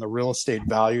there and the real estate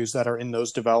values that are in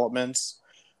those developments,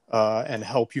 and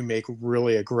help you make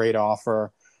really a great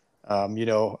offer.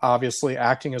 Obviously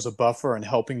acting as a buffer and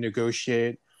helping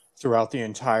negotiate throughout the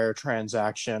entire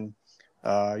transaction.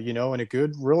 And a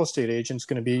good real estate agent's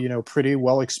going to be, pretty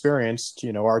well experienced.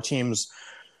 Our team's,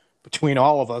 between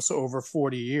all of us, over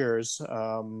 40 years,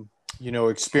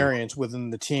 experience within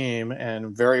the team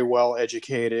and very well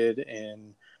educated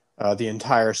in the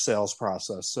entire sales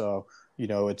process. So,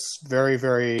 it's very,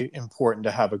 very important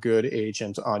to have a good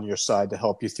agent on your side to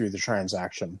help you through the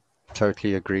transaction.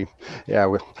 Totally agree. Yeah,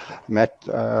 well, Matt,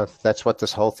 that's what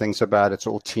this whole thing's about. It's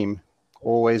all team,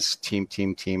 always team,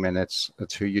 and it's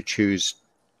who you choose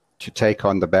to take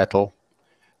on the battle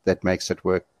that makes it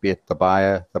work, be it the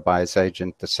buyer, the buyer's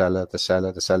agent, the seller, the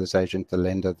seller's agent, the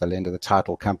lender, the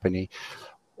title company.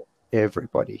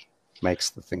 Everybody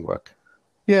makes the thing work.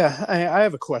 Yeah, I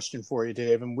have a question for you,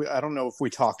 Dave, and I don't know if we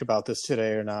talked about this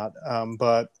today or not,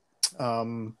 but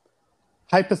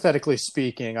hypothetically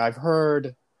speaking, I've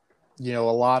heard, a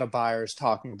lot of buyers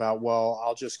talking about, well,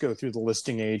 I'll just go through the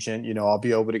listing agent, I'll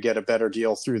be able to get a better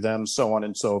deal through them, so on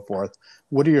and so forth.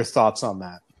 What are your thoughts on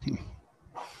that?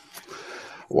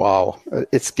 Wow,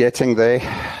 it's getting there.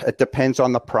 It depends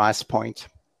on the price point.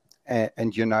 And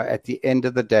at the end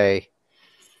of the day,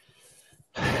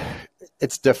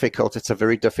 it's difficult. It's a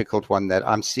very difficult one that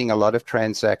I'm seeing a lot of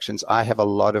transactions. I have a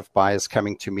lot of buyers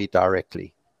coming to me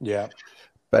directly. Yeah.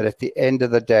 But at the end of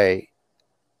the day,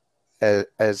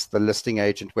 as the listing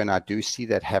agent, when I do see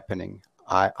that happening,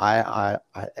 I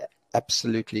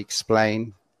absolutely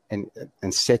explain and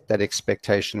set that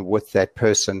expectation with that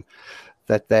person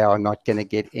that they are not going to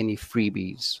get any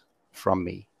freebies from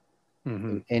me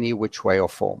in any which way or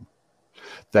form.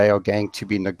 They are going to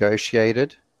be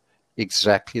negotiated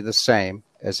exactly the same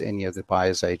as any of the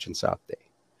buyer's agents out there.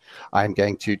 I'm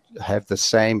going to have the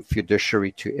same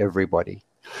fiduciary to everybody.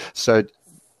 So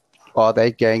are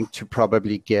they going to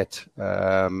probably get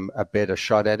a better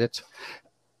shot at it?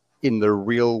 In the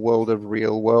real world of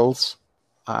real worlds,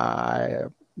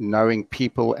 knowing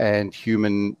people and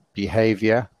human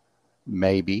behavior,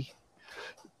 maybe.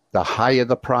 The higher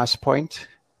the price point,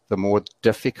 the more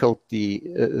difficult the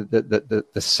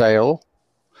sale,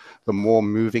 the more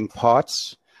moving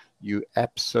parts, you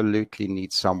absolutely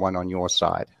need someone on your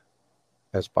side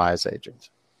as buyer's agent.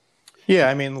 Yeah,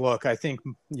 I mean, look, I think,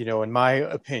 in my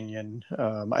opinion,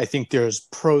 I think there's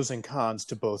pros and cons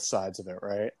to both sides of it,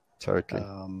 right? Totally.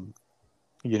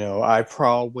 I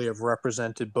probably have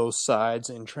represented both sides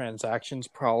in transactions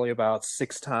probably about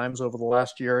 6 times over the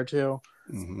last year or two,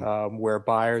 where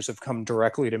buyers have come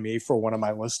directly to me for one of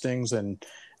my listings and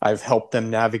I've helped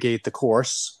them navigate the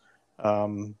course.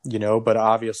 But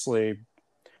obviously,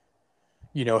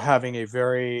 having a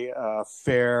very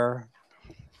fair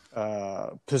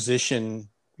position,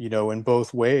 in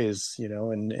both ways,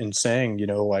 and saying,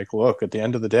 look, at the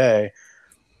end of the day,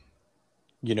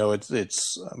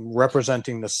 it's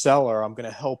representing the seller. I'm going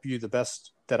to help you the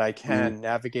best that I can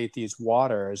navigate these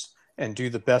waters and do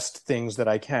the best things that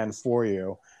I can for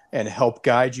you and help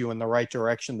guide you in the right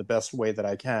direction the best way that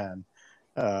I can.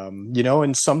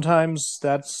 And sometimes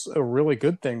that's a really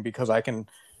good thing because I can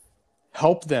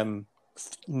help them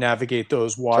navigate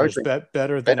those waters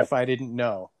better than if I didn't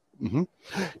know.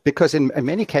 Because in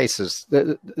many cases,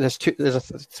 there's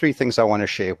 3 things I want to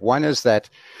share. One is that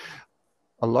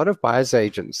a lot of buyer's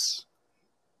agents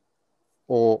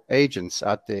or agents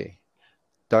out there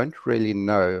don't really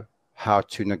know how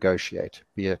to negotiate,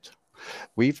 be it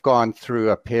We've gone through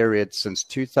a period since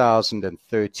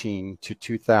 2013 to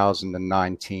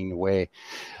 2019 where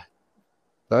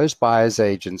those buyer's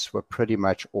agents were pretty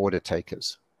much order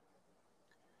takers.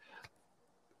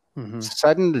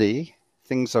 Suddenly,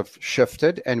 things have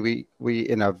shifted, and we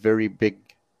in a very big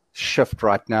shift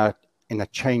right now in a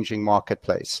changing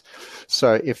marketplace.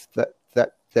 So if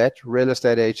that real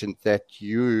estate agent that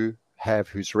you have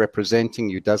who's representing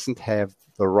you doesn't have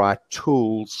the right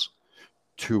tools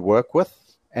to work with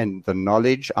and the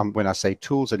knowledge, when I say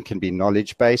tools, it can be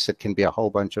knowledge based, it can be a whole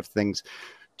bunch of things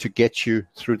to get you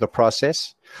through the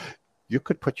process, you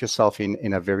could put yourself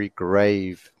in a very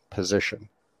grave position.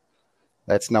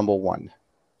 That's number one.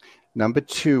 Number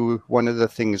two, one of the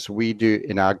things we do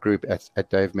in our group at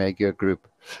Dave Magyar Group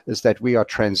is that we are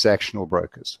transactional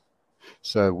brokers.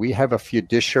 So we have a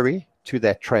fiduciary to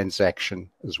that transaction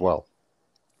as well.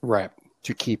 Right.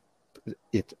 To keep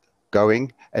it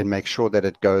going and make sure that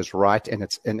it goes right and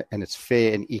it's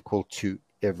fair and equal to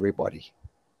everybody.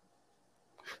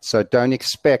 So don't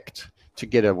expect to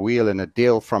get a wheel and a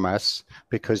deal from us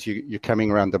because you're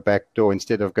coming around the back door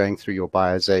instead of going through your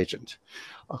buyer's agent.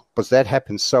 Because that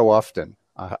happens so often.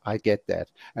 I get that.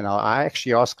 And I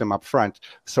actually ask them up front,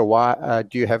 so why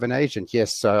do you have an agent?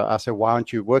 Yes. So I said, why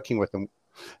aren't you working with them?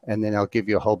 And then I'll give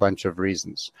you a whole bunch of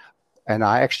reasons. And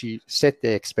I actually set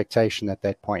the expectation at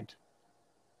that point.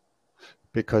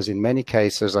 Because in many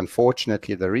cases,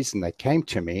 unfortunately, the reason they came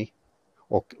to me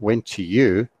or went to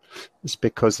you is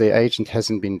because their agent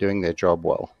hasn't been doing their job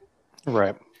well.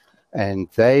 Right. And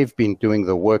they've been doing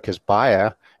the work as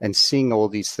buyer and seeing all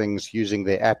these things using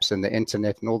their apps and the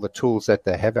internet and all the tools that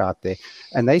they have out there.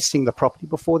 And they're seeing the property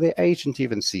before their agent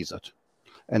even sees it.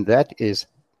 And that is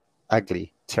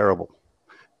ugly, terrible.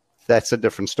 That's a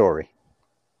different story.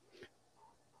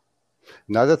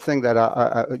 Another thing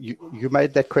that you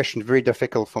made that question very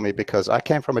difficult for me because I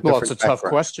came from a different background. Well, it's a tough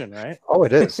question, right? Oh,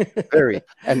 it is. Very.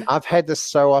 And I've had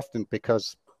this so often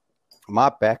because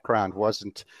my background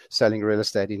wasn't selling real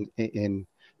estate in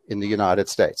the United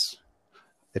States.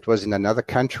 It was in another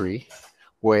country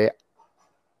where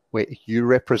you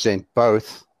represent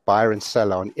both buyer and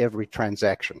seller on every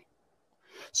transaction.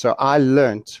 So I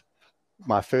learned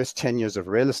my first 10 years of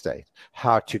real estate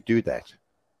how to do that.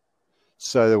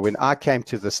 So when I came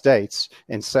to the States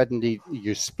and suddenly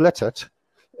you split it,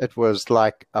 it was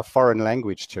like a foreign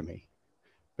language to me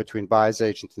between buyer's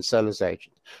agent and seller's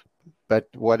agent. But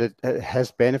what it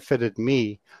has benefited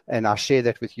me, and I share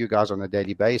that with you guys on a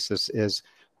daily basis, is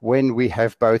when we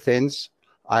have both ends,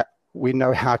 we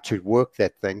know how to work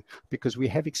that thing because we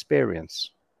have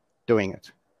experience doing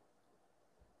it.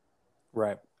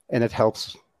 Right. And it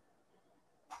helps.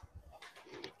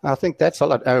 I think that's a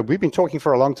lot. We've been talking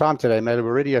for a long time today, mate. We're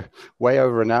already way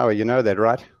over an hour. You know that,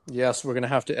 right? Yes, we're going to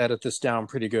have to edit this down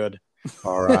pretty good.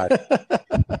 All right.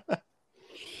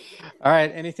 All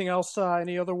right. Anything else?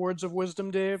 Any other words of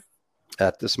wisdom, Dave?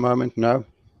 At this moment, no,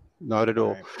 not at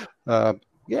all. Right.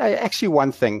 Yeah, actually,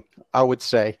 one thing I would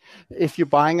say, if you're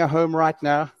buying a home right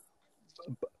now,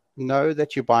 know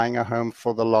that you're buying a home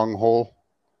for the long haul,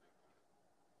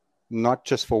 not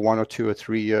just for 1 or 2 or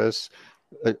 3 years.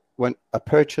 When a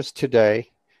purchase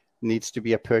today needs to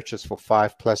be a purchase for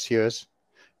 5+ years,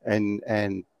 and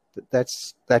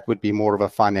that would be more of a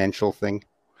financial thing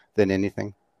than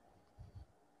anything.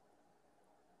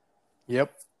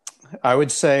 Yep. I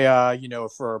would say,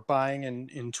 for buying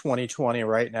in 2020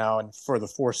 right now and for the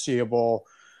foreseeable,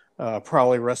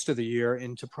 probably rest of the year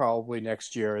into probably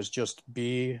next year is just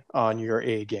be on your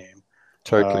A game.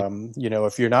 Totally.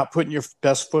 If you're not putting your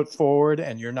best foot forward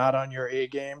and you're not on your A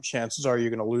game, chances are you're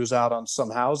going to lose out on some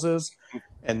houses.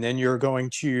 And then you're going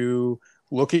to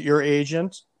look at your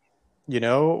agent,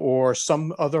 or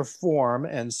some other form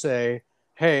and say,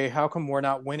 hey, how come we're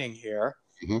not winning here?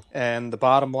 Mm-hmm. And the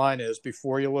bottom line is,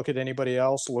 before you look at anybody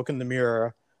else, look in the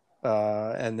mirror,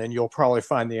 and then you'll probably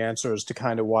find the answers to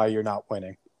kind of why you're not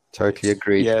winning. Totally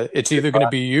agree. Yeah, it's either going to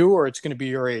be you or it's going to be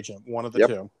your agent, one of the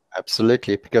two.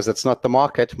 Absolutely, because it's not the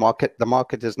market. The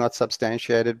market is not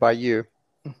substantiated by you.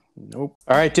 Nope.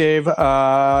 All right, Dave.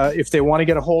 If they want to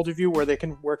get a hold of you,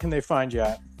 where can they find you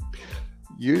at?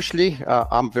 Usually,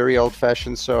 I'm very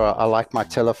old-fashioned, so I like my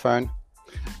telephone.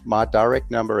 My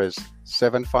direct number is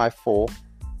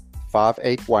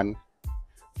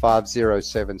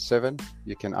 754-581-5077.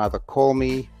 You can either call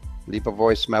me, leave a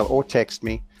voicemail, or text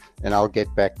me, and I'll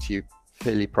get back to you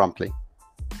fairly promptly.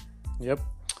 Yep.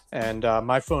 And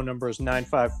my phone number is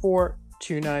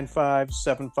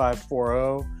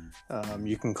 295-7540.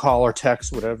 You can call or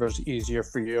text, whatever's easier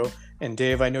for you. And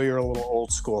Dave, I know you're a little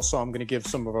old school, so I'm going to give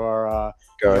some of our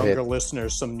younger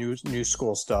listeners some new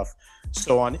school stuff.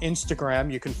 So on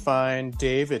Instagram, you can find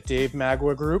Dave at Dave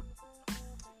Magua Group.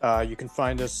 You can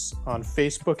find us on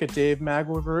Facebook at Dave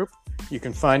Magua Group. You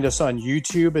can find us on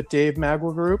YouTube at Dave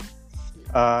Magua Group.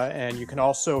 And you can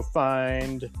also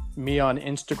find me on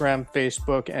Instagram,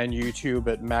 Facebook, and YouTube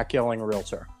at Mac Yelling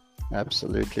Realtor.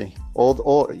 Absolutely.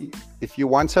 All, if you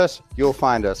want us, you'll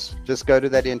find us. Just go to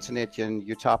that internet and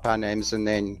you type our names and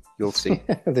then you'll see.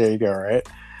 There you go, right?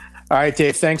 All right,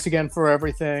 Dave, thanks again for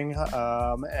everything.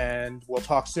 And we'll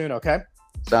talk soon, okay?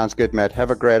 Sounds good, Matt.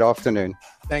 Have a great afternoon.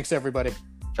 Thanks, everybody.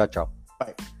 Ciao, ciao.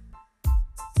 Bye.